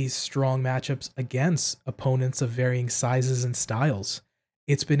really strong matchups against opponents of varying sizes and styles.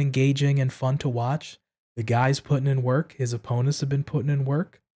 It's been engaging and fun to watch. The guy's putting in work, his opponents have been putting in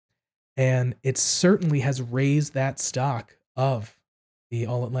work, and it certainly has raised that stock of the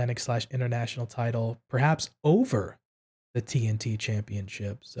All Atlantic slash international title, perhaps over the TNT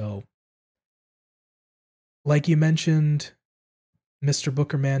championship. So, like you mentioned, Mr.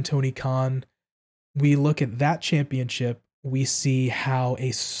 Bookerman, Tony Khan, we look at that championship, we see how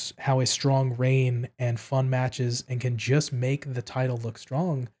a strong reign and fun matches and can just make the title look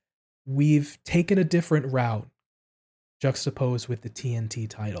strong. We've taken a different route juxtaposed with the TNT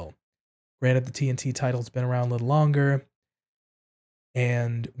title. Granted, the TNT title's been around a little longer,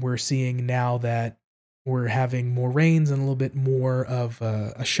 and we're seeing now that we're having more reigns and a little bit more of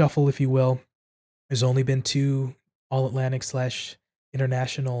a shuffle, if you will. There's only been 2 All Atlantic slash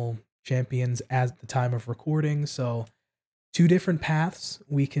international champions at the time of recording, so 2 different paths.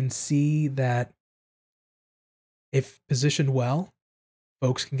 We can see that if positioned well,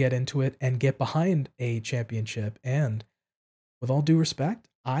 folks can get into it and get behind a championship, and with all due respect,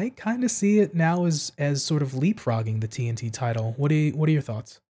 I kinda see it now as sort of leapfrogging the TNT title. What are your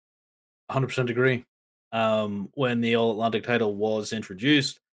thoughts? 100% agree. When the All Atlantic title was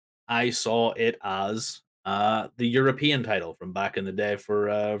introduced, I saw it as the European title from back in the day for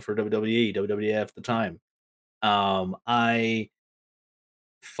WWE, WWF at the time. I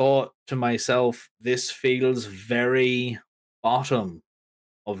thought to myself, this feels very bottom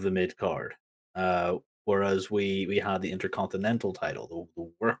of the mid card. Whereas we had the Intercontinental title,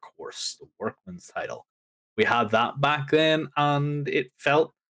 the workhorse, the workman's title. We had that back then, and it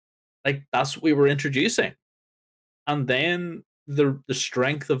felt like that's what we were introducing. And then the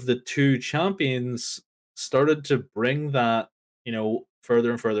strength of the two champions started to bring that,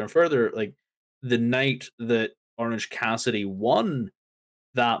 further and further and further. Like the night that Orange Cassidy won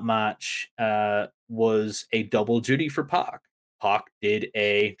that match was a double duty for Pac. Pac did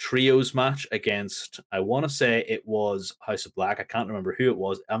a trios match against, I want to say it was House of Black. I can't remember who it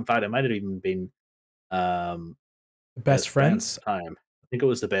was. In fact, it might have even been um, The best Best Friends at friends, the time. I think it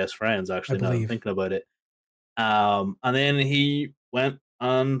was the Best Friends, I actually, now that I'm believe. thinking about it. And then he went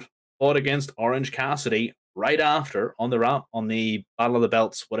and fought against Orange Cassidy right after on the ramp on the Battle of the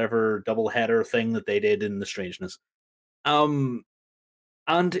Belts, whatever double header thing that they did in the Strangeness. Um,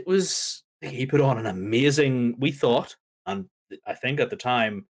 and it was he put on an amazing. We thought, and I think at the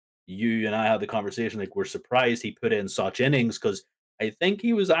time you and I had the conversation like we're surprised he put in such innings because I think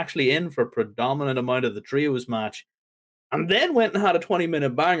he was actually in for a predominant amount of the trios match, and then went and had a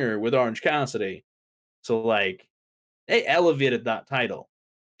 20-minute banger with Orange Cassidy. So like they elevated that title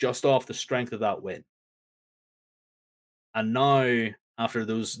just off the strength of that win. And now, after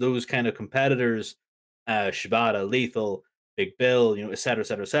those kind of competitors, Shibata, Lethal, Big Bill, et cetera, et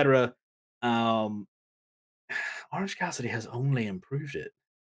cetera, et cetera, um, Orange Cassidy has only improved it.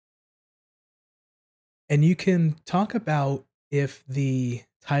 And you can talk about if the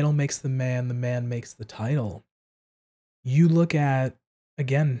title makes the man makes the title. You look at,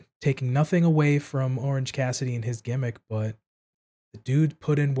 again, taking nothing away from Orange Cassidy and his gimmick, but the dude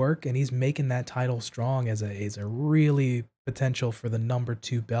put in work and he's making that title strong as a really potential for the number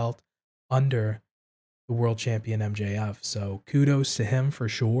 2 belt under the world champion MJF. So kudos to him for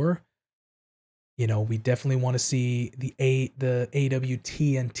sure. We definitely want to see the AEW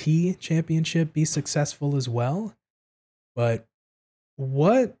TNT championship be successful as well. But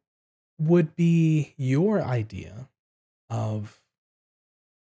what would be your idea of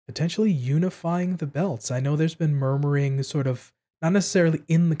potentially unifying the belts? I know there's been murmuring sort of not necessarily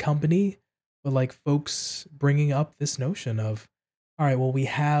in the company, but like folks bringing up this notion of, all right, well, we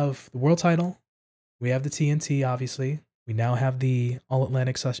have the world title, we have the TNT, obviously, we now have the All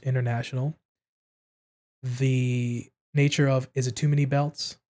Atlantic slash International. The nature of is it too many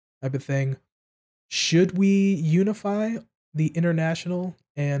belts type of thing. Should we unify the international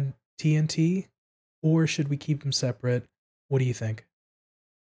and TNT, or should we keep them separate? What do you think?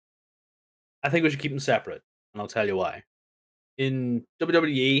 I think we should keep them separate, and I'll tell you why. In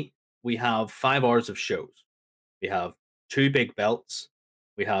WWE, we have 5 hours of shows. We have two big belts,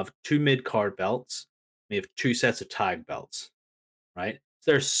 we have two mid card belts, we have two sets of tag belts, right?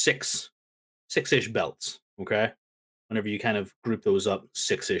 So there's six-ish belts, okay? Whenever you kind of group those up,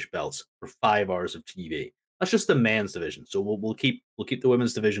 six-ish belts for 5 hours of TV. That's just the men's division. So we'll keep the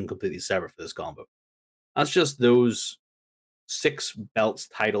women's division completely separate for this combo. That's just those six belts,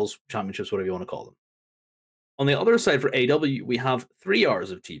 titles, championships, whatever you want to call them. On the other side for AEW, we have 3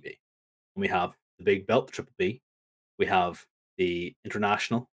 hours of TV. And we have the big belt, the Triple B. We have the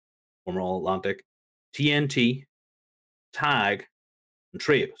International, former All Atlantic, TNT, Tag, and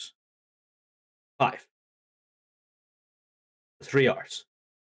Trios. 5. 3 hours.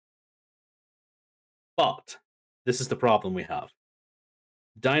 But this is the problem we have.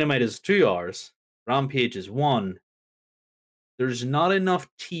 Dynamite is 2 hours, Rampage is 1. There's not enough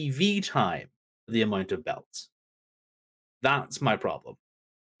TV time for the amount of belts. That's my problem.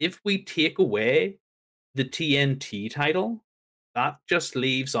 If we take away the TNT title, that just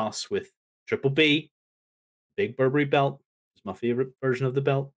leaves us with Triple B, Big Burberry belt. It's my favorite version of the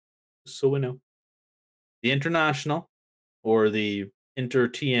belt, so we know. The International, or the Inter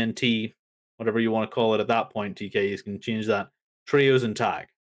TNT, whatever you want to call it at that point, TK, you can change that. Trios and Tag.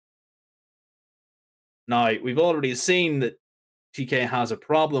 Now, we've already seen that TK has a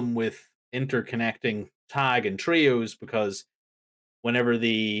problem with interconnecting Tag and Trios because whenever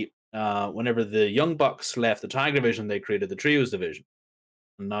the Young Bucks left the Tag division, they created the Trios division.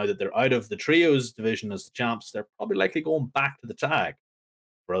 And now that they're out of the Trios division as the champs, they're probably likely going back to the Tag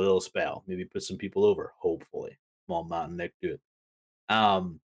for a little spell. Maybe put some people over, hopefully. Come on, Matt and Nick, do it.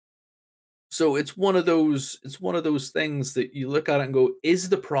 So it's one of those things that you look at it and go, is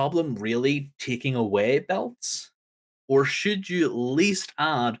the problem really taking away belts? Or should you at least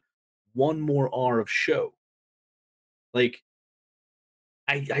add one more hour of show? Like,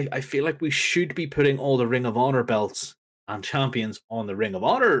 I feel like we should be putting all the Ring of Honor belts and champions on the Ring of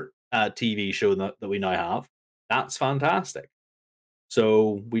Honor TV show that we now have. That's fantastic.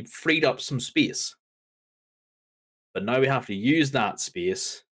 So we've freed up some space. But now we have to use that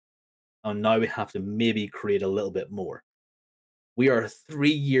space, and now we have to maybe create a little bit more. We are 3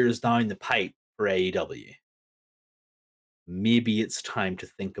 years down the pipe for AEW. Maybe it's time to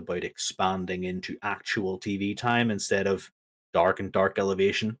think about expanding into actual TV time instead of dark and dark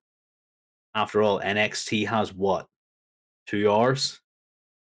elevation. After all, NXT has what? 2 hours?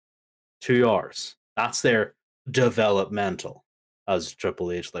 2 hours. That's their developmental, as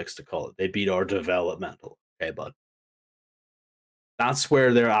Triple H likes to call it. They beat our developmental. Okay, bud. That's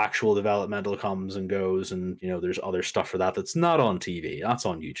where their actual developmental comes and goes, and there's other stuff for that that's not on TV. That's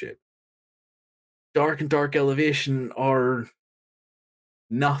on YouTube. Dark and Dark Elevation are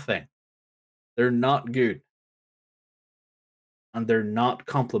nothing. They're not good. And they're not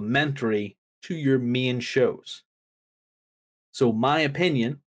complementary to your main shows. So my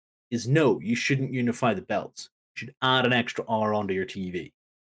opinion is no, you shouldn't unify the belts. You should add an extra hour onto your TV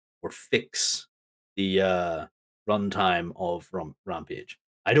or fix the runtime of Rampage.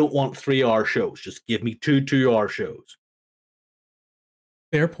 I don't want 3 hour shows. Just give me 2 2 hour shows.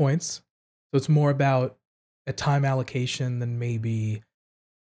 Fair points. So it's more about a time allocation than maybe,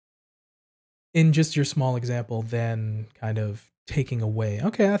 in just your small example, than kind of taking away.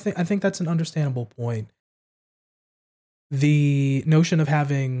 Okay, I think that's an understandable point. The notion of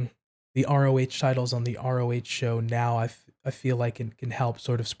having the ROH titles on the ROH show now, I feel like it can help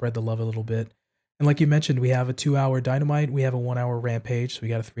sort of spread the love a little bit. And like you mentioned, we have a 2-hour Dynamite, we have a 1-hour Rampage, so we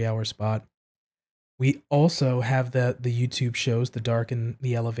got a 3-hour spot. We also have the YouTube shows, the Dark and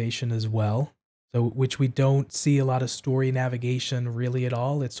the Elevation as well. So which we don't see a lot of story navigation really at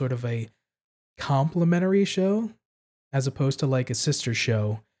all. It's sort of a complimentary show as opposed to like a sister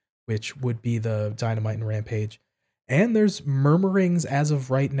show, which would be the Dynamite and Rampage. And there's murmurings as of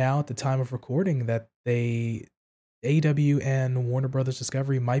right now at the time of recording that AEW and Warner Brothers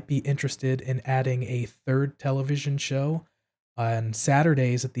Discovery might be interested in adding a third television show on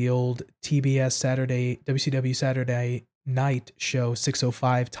Saturdays at the old TBS WCW Saturday night show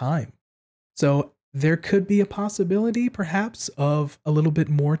 6:05 time. So there could be a possibility perhaps of a little bit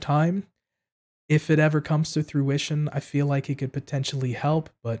more time. If it ever comes to fruition, I feel like it could potentially help,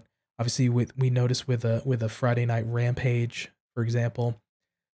 but obviously we notice with a Friday Night Rampage, for example,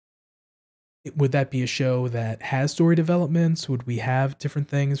 would that be a show that has story developments? Would we have different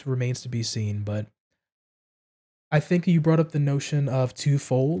things? Remains to be seen, but I think you brought up the notion of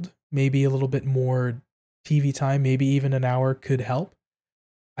twofold, maybe a little bit more TV time, maybe even an hour could help.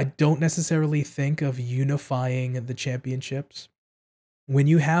 I don't necessarily think of unifying the championships. When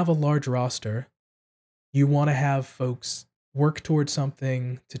you have a large roster, you want to have folks work towards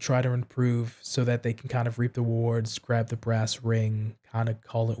something to try to improve so that they can kind of reap the rewards, grab the brass ring, kind of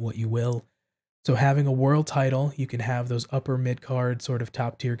call it what you will. So having a world title, you can have those upper mid-card sort of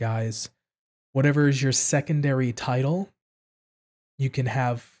top tier guys. Whatever is your secondary title, you can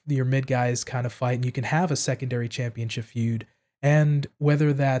have your mid guys kind of fight, and you can have a secondary championship feud. And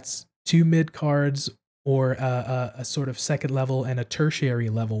whether that's 2 mid cards or a sort of second level and a tertiary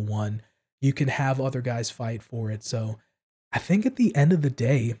level one, you can have other guys fight for it. So I think at the end of the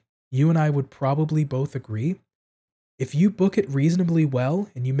day, you and I would probably both agree if you book it reasonably well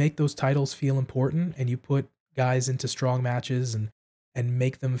and you make those titles feel important and you put guys into strong matches and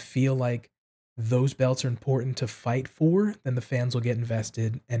make them feel like those belts are important to fight for, then the fans will get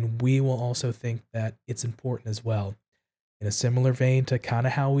invested and we will also think that it's important as well. In a similar vein to kind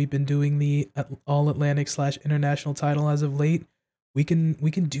of how we've been doing the All Atlantic slash international title as of late, we can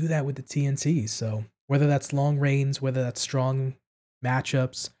do that with the TNT. So whether that's long reigns, whether that's strong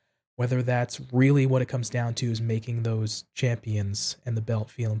matchups, whether that's really what it comes down to is making those champions and the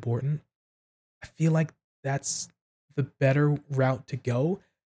belt feel important, I feel like that's the better route to go,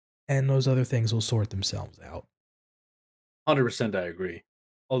 and those other things will sort themselves out. 100% I agree.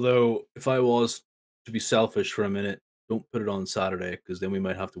 Although, if I was to be selfish for a minute, don't put it on Saturday because then we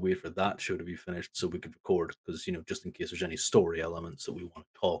might have to wait for that show to be finished so we could record. Because, just in case there's any story elements that we want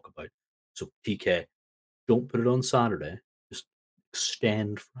to talk about. So, TK, don't put it on Saturday. Just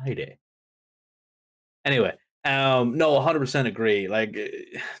extend Friday. Anyway, no, 100% agree. Like,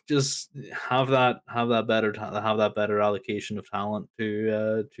 just have that better allocation of talent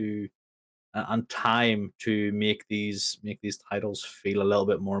to and time to make these titles feel a little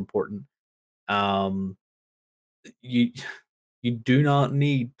bit more important. Um, you you do not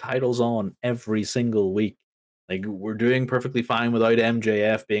need titles on every single week. Like we're doing perfectly fine without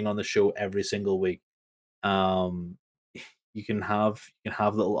MJF being on the show every single week. Um, you can have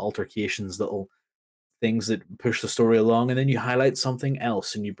little altercations, little things that push the story along, and then you highlight something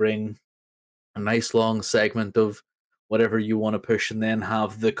else, and you bring a nice long segment of whatever you want to push, and then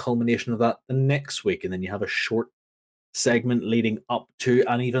have the culmination of that the next week, and then you have a short segment leading up to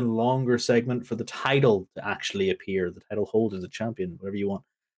an even longer segment for the title to actually appear, the title holder, the champion, whatever you want.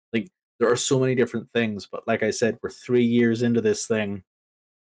 Like there are so many different things, but like I said, we're 3 years into this thing.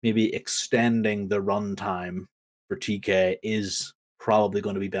 Maybe extending the runtime for TK is probably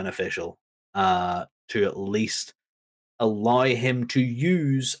going to be beneficial to at least allow him to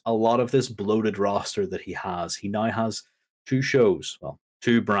use a lot of this bloated roster that he has. He now has two shows, well,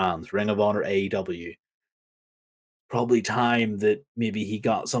 two brands, Ring of Honor, AEW. Probably time that maybe he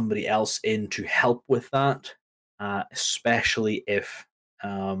got somebody else in to help with that, especially if,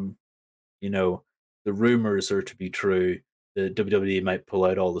 um, you know, the rumors are to be true. The WWE might pull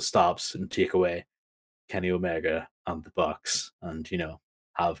out all the stops and take away Kenny Omega and the Bucks, and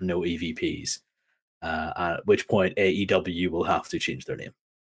have no EVPs. At which point AEW will have to change their name.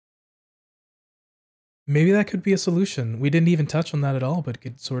 Maybe that could be a solution. We didn't even touch on that at all, but it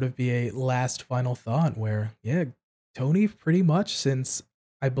could sort of be a last final thought where, yeah, Tony pretty much since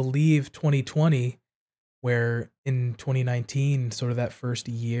I believe 2020, where in 2019, sort of that first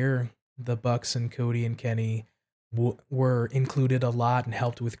year, the Bucks and Cody and Kenny were included a lot and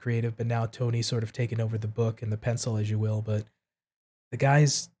helped with creative, but now Tony's sort of taken over the book and the pencil, as you will. But the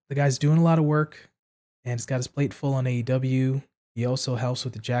guy's doing a lot of work and he's got his plate full on AEW. He also helps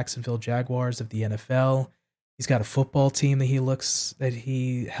with the Jacksonville Jaguars of the NFL. He's got a football team that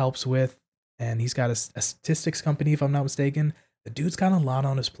he helps with, and he's got a statistics company, if I'm not mistaken. The dude's got a lot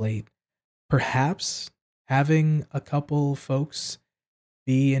on his plate. Perhaps having a couple folks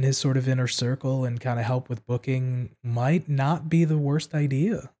be in his sort of inner circle and kind of help with booking might not be the worst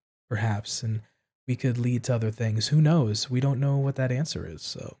idea, perhaps, and we could lead to other things. Who knows? We don't know what that answer is.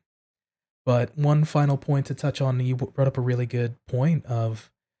 So, but one final point to touch on, you brought up a really good point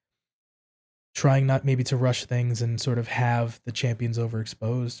of trying not maybe to rush things and sort of have the champions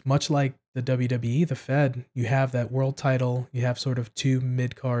overexposed. Much like the WWE, the Fed, you have that world title, you have sort of two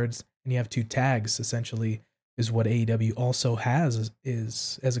mid cards, and you have two tags essentially is what AEW also has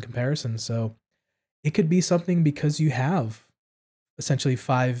is as a comparison. So it could be something because you have essentially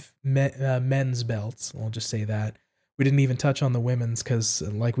five men's belts. I'll just say that. We didn't even touch on the women's because,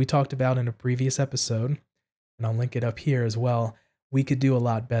 like we talked about in a previous episode, and I'll link it up here as well, we could do a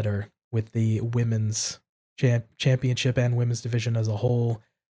lot better with the women's championship and women's division as a whole.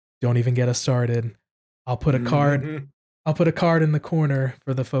 Don't even get us started. I'll put a card. I'll put a card in the corner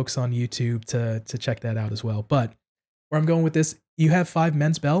for the folks on YouTube to check that out as well. But where I'm going with this, you have five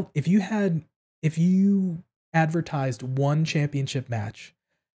men's belt. If you advertised one championship match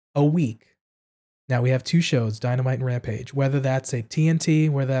a week, now we have two shows, Dynamite and Rampage. Whether that's a TNT,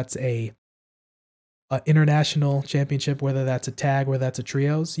 whether that's a international championship, whether that's a tag, whether that's a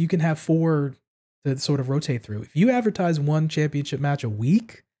trios, you can have four to sort of rotate through. If you advertise one championship match a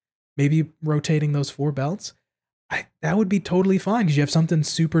week, maybe rotating those four belts, that would be totally fine because you have something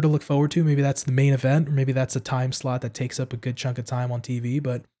super to look forward to. Maybe that's the main event, or maybe that's a time slot that takes up a good chunk of time on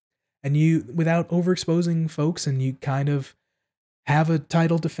TV. And you, without overexposing folks, and you kind of have a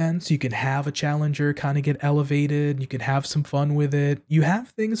title defense, you can have a challenger kinda get elevated, you can have some fun with it. You have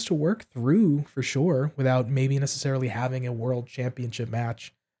things to work through for sure without maybe necessarily having a world championship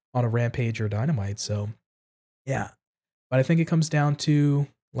match on a Rampage or Dynamite, so, yeah. But I think it comes down to,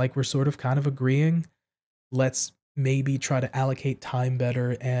 like, we're sort of kind of agreeing, let's maybe try to allocate time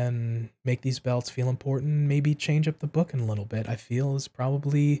better and make these belts feel important, maybe change up the booking a little bit, I feel is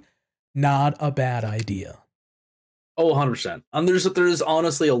probably not a bad idea. Oh, 100%. And there's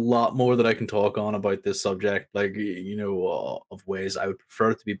honestly a lot more that I can talk on about this subject. Like, of ways I would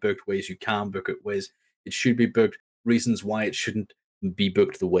prefer it to be booked, ways you can book it, ways it should be booked, reasons why it shouldn't be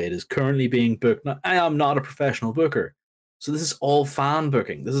booked the way it is currently being booked. Now, I am not a professional booker. So this is all fan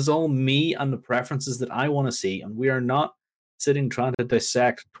booking. This is all me and the preferences that I want to see. And we are not sitting trying to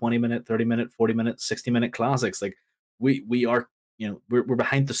dissect 20-minute, 30-minute, 40-minute, 60-minute classics. Like we are we're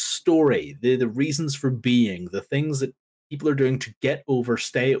behind the story, the reasons for being, the things that people are doing to get over,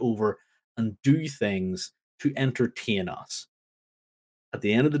 stay over, and do things to entertain us. At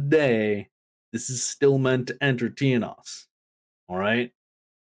the end of the day, this is still meant to entertain us. All right.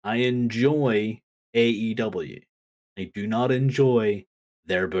 I enjoy AEW. I do not enjoy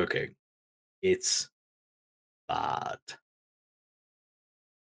their booking. It's bad.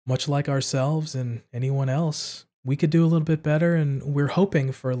 Much like ourselves and anyone else, we could do a little bit better, and we're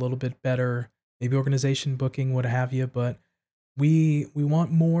hoping for a little bit better, maybe organization booking, what have you, but we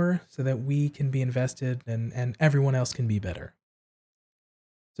want more so that we can be invested and everyone else can be better.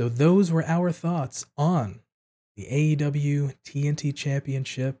 So those were our thoughts on the AEW TNT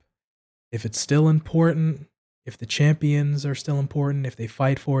Championship. If it's still important, if the champions are still important, if they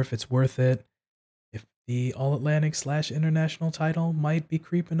fight for, if it's worth it, if the All Atlantic slash international title might be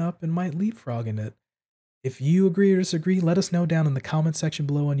creeping up and might leapfrog in it. If you agree or disagree, let us know down in the comment section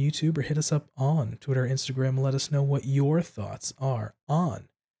below on YouTube or hit us up on Twitter or Instagram. Let us know what your thoughts are on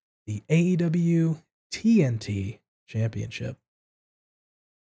the AEW TNT Championship.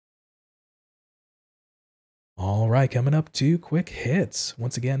 All right, coming up to quick hits.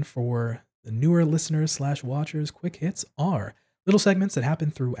 Once again, for the newer listeners slash watchers, quick hits are little segments that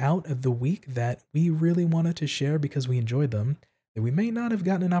happen throughout the week that we really wanted to share because we enjoyed them, that we may not have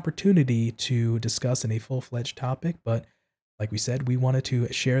gotten an opportunity to discuss in a full fledged topic, but like we said, we wanted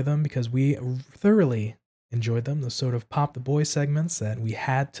to share them because we thoroughly enjoyed them. The sort of pop the boy segments that we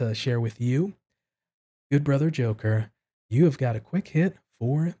had to share with you. Good brother Joker, you have got a quick hit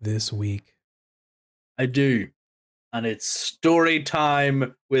for this week. I do. And it's story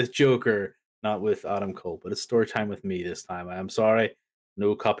time with Joker, not with Adam Cole, but it's story time with me this time. I'm sorry,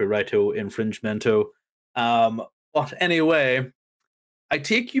 no copyrighto infringemento. But anyway, I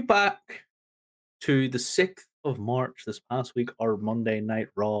take you back to the 6th of March this past week, our Monday Night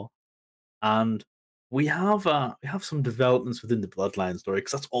Raw, and we have some developments within the Bloodline story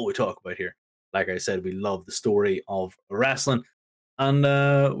because that's all we talk about here. Like I said, we love the story of wrestling,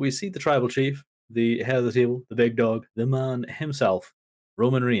 and we see the tribal chief, the head of the table, the big dog, the man himself,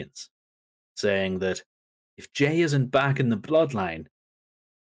 Roman Reigns, saying that if Jay isn't back in the bloodline,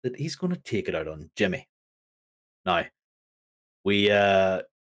 that he's going to take it out on Jimmy. Now, we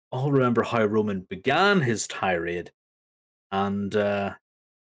all remember how Roman began his tirade, and the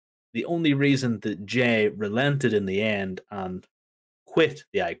only reason that Jay relented in the end and quit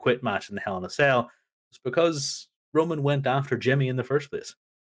the I Quit match in the Hell in a Cell was because Roman went after Jimmy in the first place.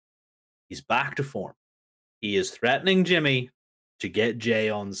 He's back to form. He is threatening Jimmy to get Jay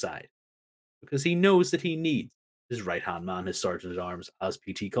on side because he knows that he needs his right hand man, his sergeant at arms, as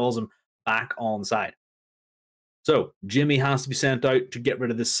PT calls him, back on side. So Jimmy has to be sent out to get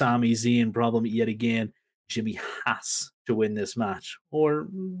rid of this Sami Zayn problem yet again. Jimmy has to win this match, or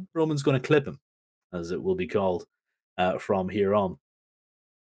Roman's going to clip him, as it will be called from here on.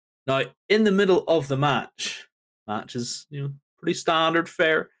 Now, in the middle of the match is pretty standard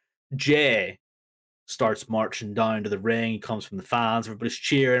fare. Jay starts marching down to the ring. He comes from the fans. Everybody's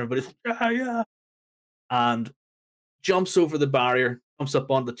cheering. Everybody's yeah. And jumps over the barrier, jumps up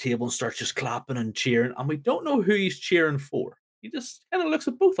on the table, and starts just clapping and cheering. And we don't know who he's cheering for. He just kind of looks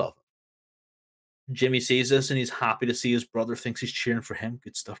at both of them. Jimmy sees this and he's happy to see his brother. Thinks he's cheering for him.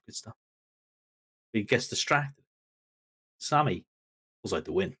 Good stuff. Good stuff. But he gets distracted. Sammy pulls out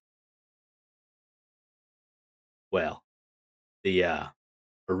the win. Well, the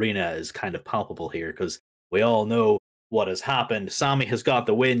arena is kind of palpable here because we all know what has happened. Sammy has got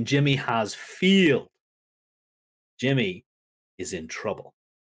the win. Jimmy has failed. Jimmy is in trouble.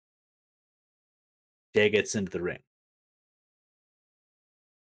 Jay gets into the ring,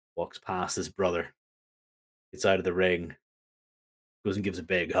 walks past his brother, gets out of the ring, goes and gives a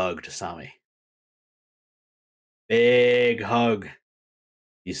big hug to Sammy. Big hug.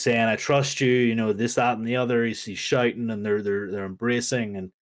 He's saying, "I trust you." You know this, that, and the other. He's shouting, and they're embracing,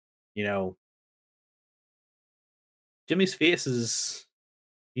 and you know Jimmy's face is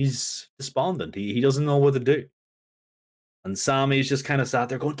he's despondent. He doesn't know what to do. And Sammy's just kind of sat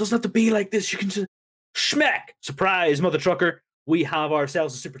there going, "Doesn't have to be like this. You can just schmack. Surprise, mother trucker. We have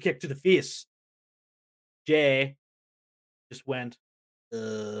ourselves a super kick to the face." Jay just went,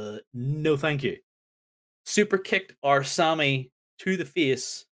 no, thank you. Super kicked our Sammy to the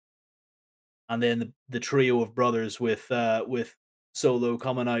face, and then the trio of brothers with Solo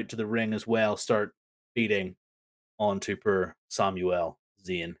coming out to the ring as well start beating onto per Samuel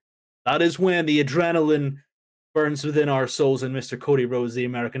Zayn. That is when the adrenaline burns within our souls, and Mr. Cody Rhodes, the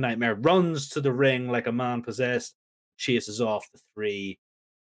American Nightmare, runs to the ring like a man possessed, chases off the three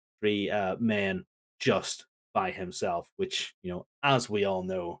men just by himself, which, as we all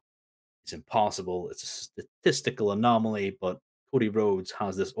know, is impossible. It's a statistical anomaly, but Cody Rhodes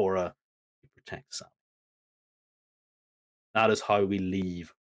has this aura to protect Sam. That is how we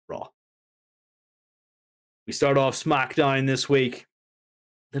leave Raw. We start off SmackDown this week.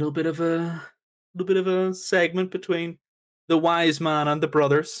 Little bit of a segment between the wise man and the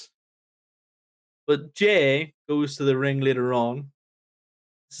brothers. But Jay goes to the ring later on.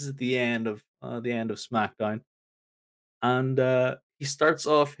 This is at the end of SmackDown, and he starts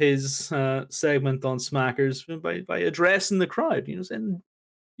off his segment on Smackers by addressing the crowd. Saying,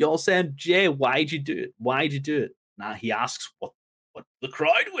 "Y'all said, Jay, why'd you do it? Why'd you do it?" Now he asks what the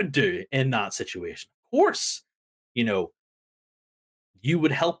crowd would do in that situation. Of course, you know you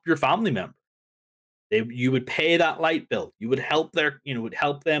would help your family member. You would pay that light bill. You would help would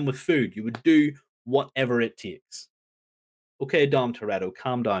help them with food. You would do whatever it takes. Okay, Dom Toretto,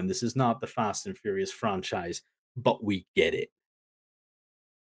 calm down. This is not the Fast and Furious franchise, but we get it.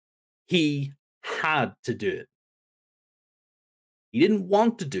 He had to do it. He didn't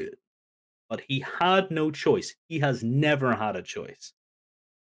want to do it, but he had no choice. He has never had a choice.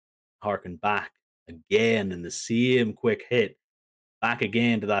 Harken back again in the same quick hit, back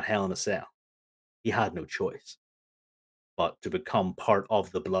again to that Hell in a Cell. He had no choice but to become part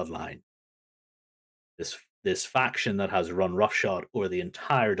of the bloodline. This faction that has run roughshod over the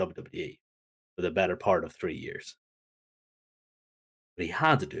entire WWE for the better part of 3 years. But he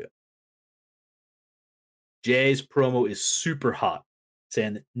had to do it. Jay's promo is super hot,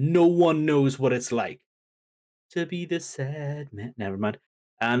 saying that no one knows what it's like to be the sad man. Never mind.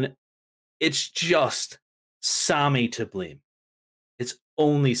 And it's just Sammy to blame. It's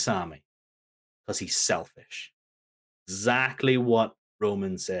only Sammy because he's selfish. Exactly what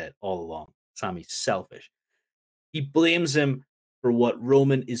Roman said all along. Sammy's selfish. He blames him for what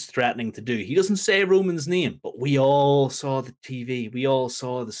Roman is threatening to do. He doesn't say Roman's name, but we all saw the TV. We all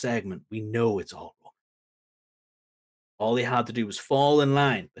saw the segment. We know it's all Roman. All he had to do was fall in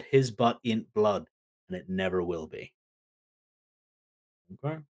line, but his butt ain't blood, and it never will be.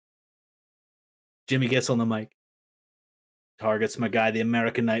 Okay. Jimmy gets on the mic, targets my guy, the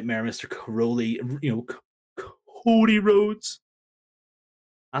American Nightmare, Mr. Crowley, Cody Rhodes,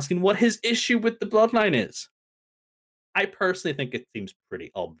 asking what his issue with the bloodline is. I personally think it seems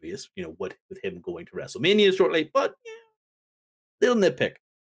pretty obvious, what with him going to WrestleMania shortly, but little nitpick.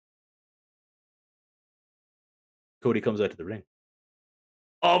 Cody comes out to the ring.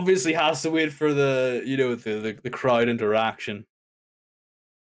 Obviously has to wait for the crowd interaction.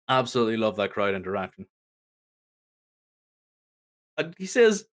 Absolutely love that crowd interaction. And he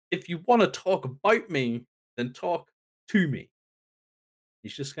says, if you want to talk about me, then talk to me.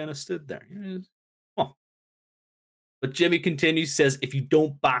 He's just kind of stood there. Oh. But Jimmy continues, says, if you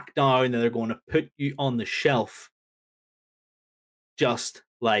don't back down, then they're going to put you on the shelf. Just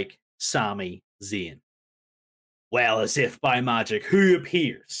like Sami Zayn. Well, as if by magic, who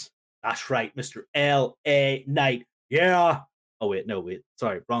appears? That's right, Mr. L.A. Knight. Yeah. Oh, wait.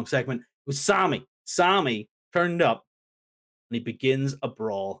 Sorry, wrong segment. It was Sami. Sami turned up and he begins a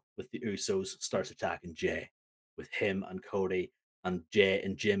brawl with the Usos, starts attacking Jay with him and Cody and Jay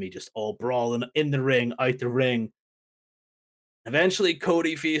and Jimmy just all brawling in the ring, out the ring. Eventually,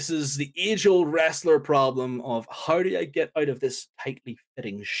 Cody faces the age-old wrestler problem of how do I get out of this tightly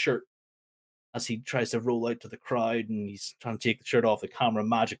fitting shirt as he tries to roll out to the crowd and he's trying to take the shirt off. The camera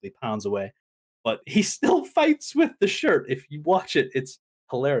magically pans away, but he still fights with the shirt. If you watch it, it's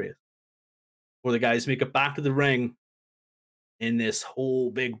hilarious. Where the guys make it back to the ring in this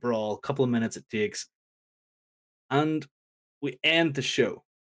whole big brawl, a couple of minutes it takes. And we end the show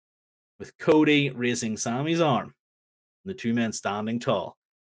with Cody raising Sammy's arm and the two men standing tall,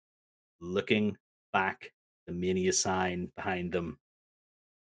 looking back, the Mania sign behind them.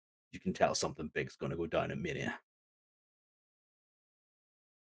 You can tell something big's going to go down in Mania.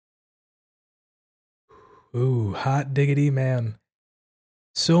 Ooh, hot diggity man.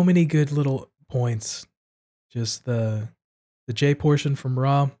 So many good little points. Just the J portion from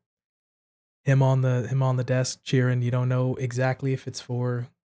Raw, him on the desk cheering. You don't know exactly if it's for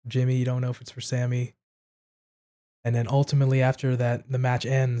Jimmy, you don't know if it's for Sammy. And then ultimately after that the match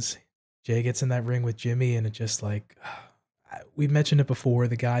ends, Jay gets in that ring with Jimmy and it just like we mentioned it before,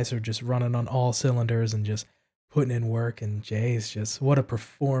 the guys are just running on all cylinders and just putting in work and Jay's just what a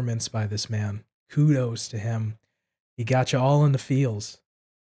performance by this man. Kudos to him. He got you all in the feels.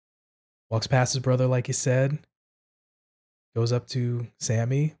 Walks past his brother like he said, goes up to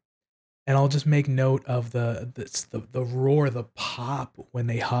Sammy, and I'll just make note of the roar, the pop when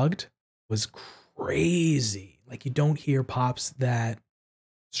they hugged was crazy. Like you don't hear pops that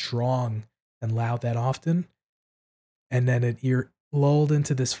strong and loud that often. And then you're lulled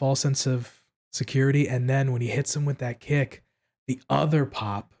into this false sense of security. And then when he hits him with that kick, the other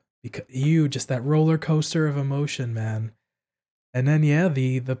pop, because you just that roller coaster of emotion, man. And then yeah,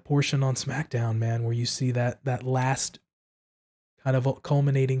 the portion on SmackDown, man, where you see that last kind of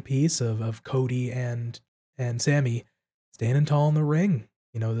culminating piece of Cody and Sammy standing tall in the ring.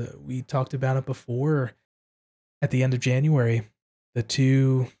 You know, we talked about it before at the end of January. The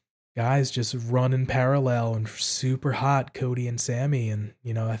two guys just run in parallel and super hot, Cody and Sammy. And,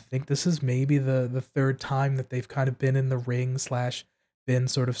 you know, I think this is maybe the third time that they've kind of been in the ring slash been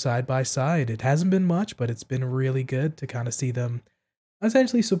sort of side by side. It hasn't been much, but it's been really good to kind of see them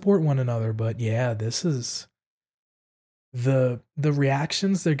essentially support one another. But yeah, this is the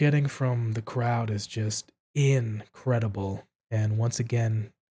reactions they're getting from the crowd is just incredible. And once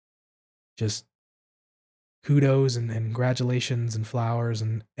again, just kudos and congratulations and flowers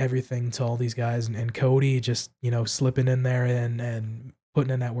and everything to all these guys and Cody just, you know, slipping in there and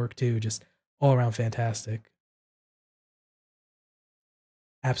putting in that work too. Just all around fantastic.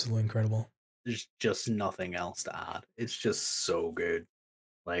 Absolutely incredible. There's just nothing else to add. It's just so good.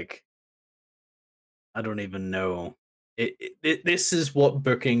 Like I don't even know. This is what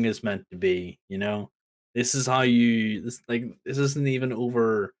booking is meant to be, you know? This is how you this like this isn't even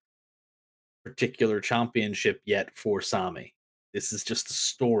over particular championship yet for Sami. This is just a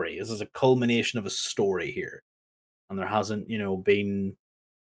story. This is a culmination of a story here. And there hasn't been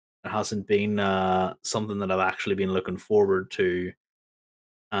something that I've actually been looking forward to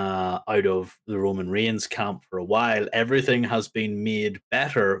out of the Roman Reigns camp for a while. Everything has been made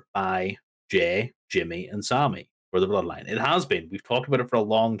better by Jay, Jimmy, and Sami for the Bloodline. It has been. We've talked about it for a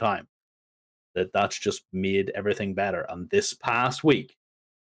long time. That's just made everything better. And this past week,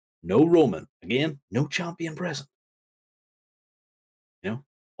 no Roman again, no champion present. You know,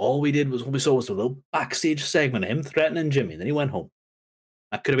 all we saw was a little backstage segment of him threatening Jimmy. And then he went home.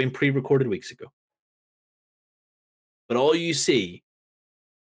 That could have been pre-recorded weeks ago. But all you see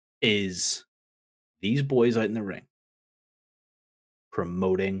is these boys out in the ring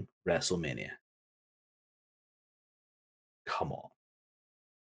promoting WrestleMania. Come on.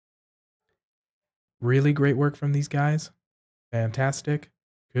 Really great work from these guys. Fantastic.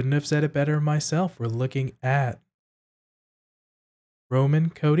 Couldn't have said it better myself. We're looking at Roman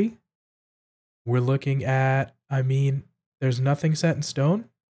Cody. We're looking at, I mean, there's nothing set in stone.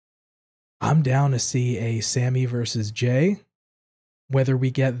 I'm down to see a Sammy versus Jay. Whether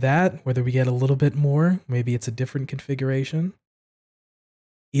we get that, whether we get a little bit more, maybe it's a different configuration.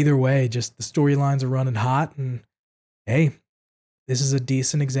 Either way, just the storylines are running hot. And hey, this is a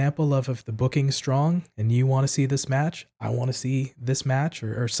decent example of if the booking's strong and you want to see this match, I want to see this match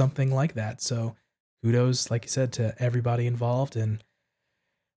or something like that. So kudos, like you said, to everybody involved. And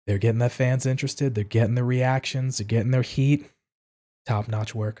they're getting the fans interested. They're getting the reactions. They're getting their heat. Top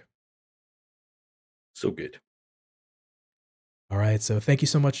notch work. So good. All right. So thank you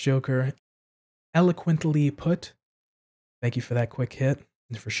so much, Joker. Eloquently put. Thank you for that quick hit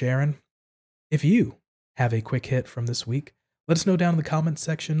and for sharing. If you have a quick hit from this week, let us know down in the comments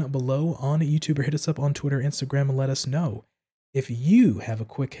section below on YouTube or hit us up on Twitter, Instagram, and let us know if you have a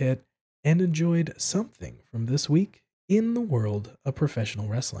quick hit and enjoyed something from this week in the world of professional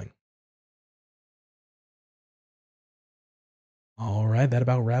wrestling. All right, that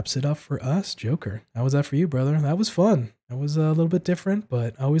about wraps it up for us, Joker. How was that for you, brother? That was fun. That was a little bit different,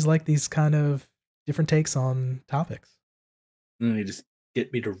 but I always like these kind of different takes on topics. And you just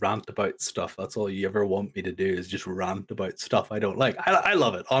get me to rant about stuff. That's all you ever want me to do is just rant about stuff I don't like. I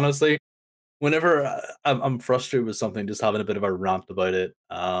love it, honestly. Whenever I'm frustrated with something, just having a bit of a rant about it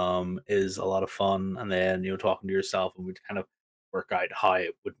is a lot of fun. And then talking to yourself and we kind of work out how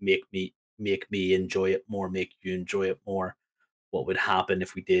it would make me enjoy it more, make you enjoy it more. What would happen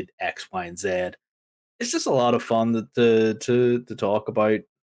if we did X, Y, and Z? It's just a lot of fun to talk about.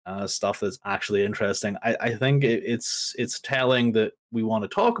 stuff that's actually interesting. I think it's telling that we want to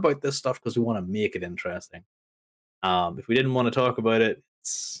talk about this stuff because we want to make it interesting. If we didn't want to talk about it,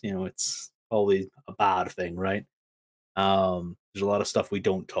 it's probably a bad thing, right? There's a lot of stuff we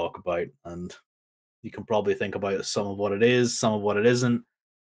don't talk about, and you can probably think about some of what it is, some of what it isn't.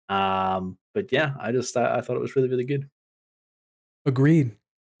 But yeah, I thought it was really really good. Agreed.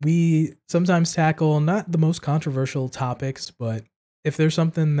 We sometimes tackle not the most controversial topics, but if there's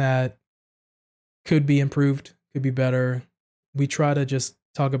something that could be improved, could be better, we try to just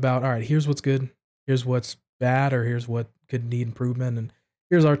talk about, all right, here's what's good, here's what's bad, or here's what could need improvement, and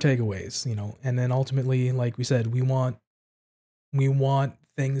here's our takeaways, and then ultimately, like we said, we want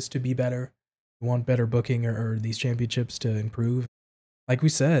things to be better. We want better booking or these championships to improve. Like we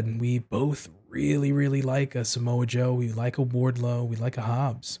said, we both really, really like a Samoa Joe. We like a Wardlow. We like a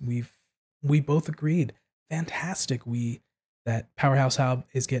Hobbs. We both agreed. Fantastic. We that Powerhouse Hobb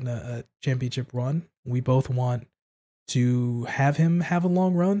is getting a championship run. We both want to have him have a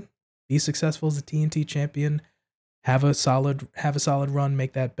long run, be successful as a TNT champion, have a solid run,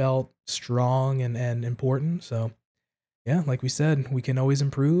 make that belt strong and important. So yeah, like we said, we can always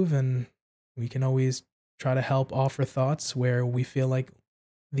improve and we can always try to help offer thoughts where we feel like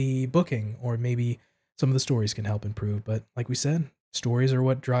the booking or maybe some of the stories can help improve. But like we said, stories are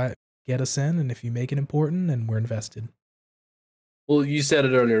what drive get us in, and if you make it important, and we're invested. Well, you said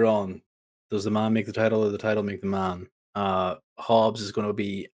it earlier on. Does the man make the title or the title make the man? Hobbs is going to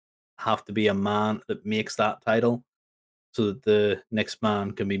be have to be a man that makes that title, so that the next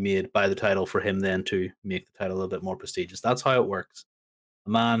man can be made by the title for him then to make the title a little bit more prestigious. That's how it works. A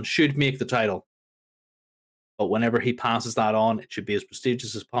man should make the title, but whenever he passes that on, it should be as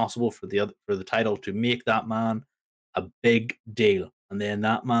prestigious as possible for the title to make that man a big deal, and then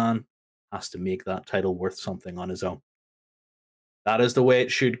that man has to make that title worth something on his own. That is the way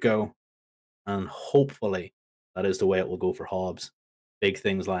it should go, and hopefully, that is the way it will go for Hobbs. Big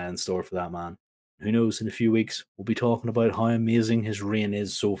things lie in store for that man. Who knows? In a few weeks, we'll be talking about how amazing his reign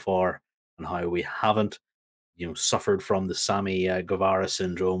is so far, and how we haven't, suffered from the Sammy Guevara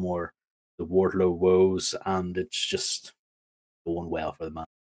syndrome or the Wardlow woes, and it's just going well for the man.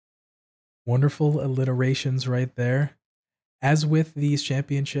 Wonderful alliterations right there. As with these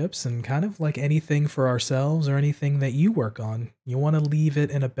championships and kind of like anything for ourselves or anything that you work on, you want to leave it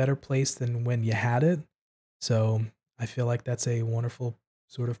in a better place than when you had it. So I feel like that's a wonderful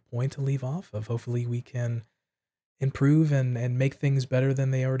sort of point to leave off of. Hopefully we can improve and make things better than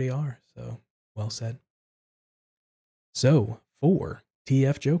they already are. So well said. So for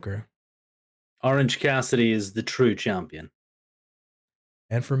TF Joker, Orange Cassidy is the true champion.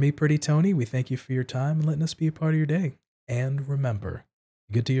 and for me, Pretty Tony, we thank you for your time and letting us be a part of your day. And remember,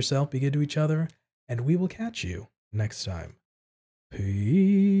 be good to yourself, be good to each other, and we will catch you next time.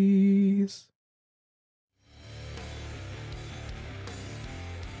 Peace.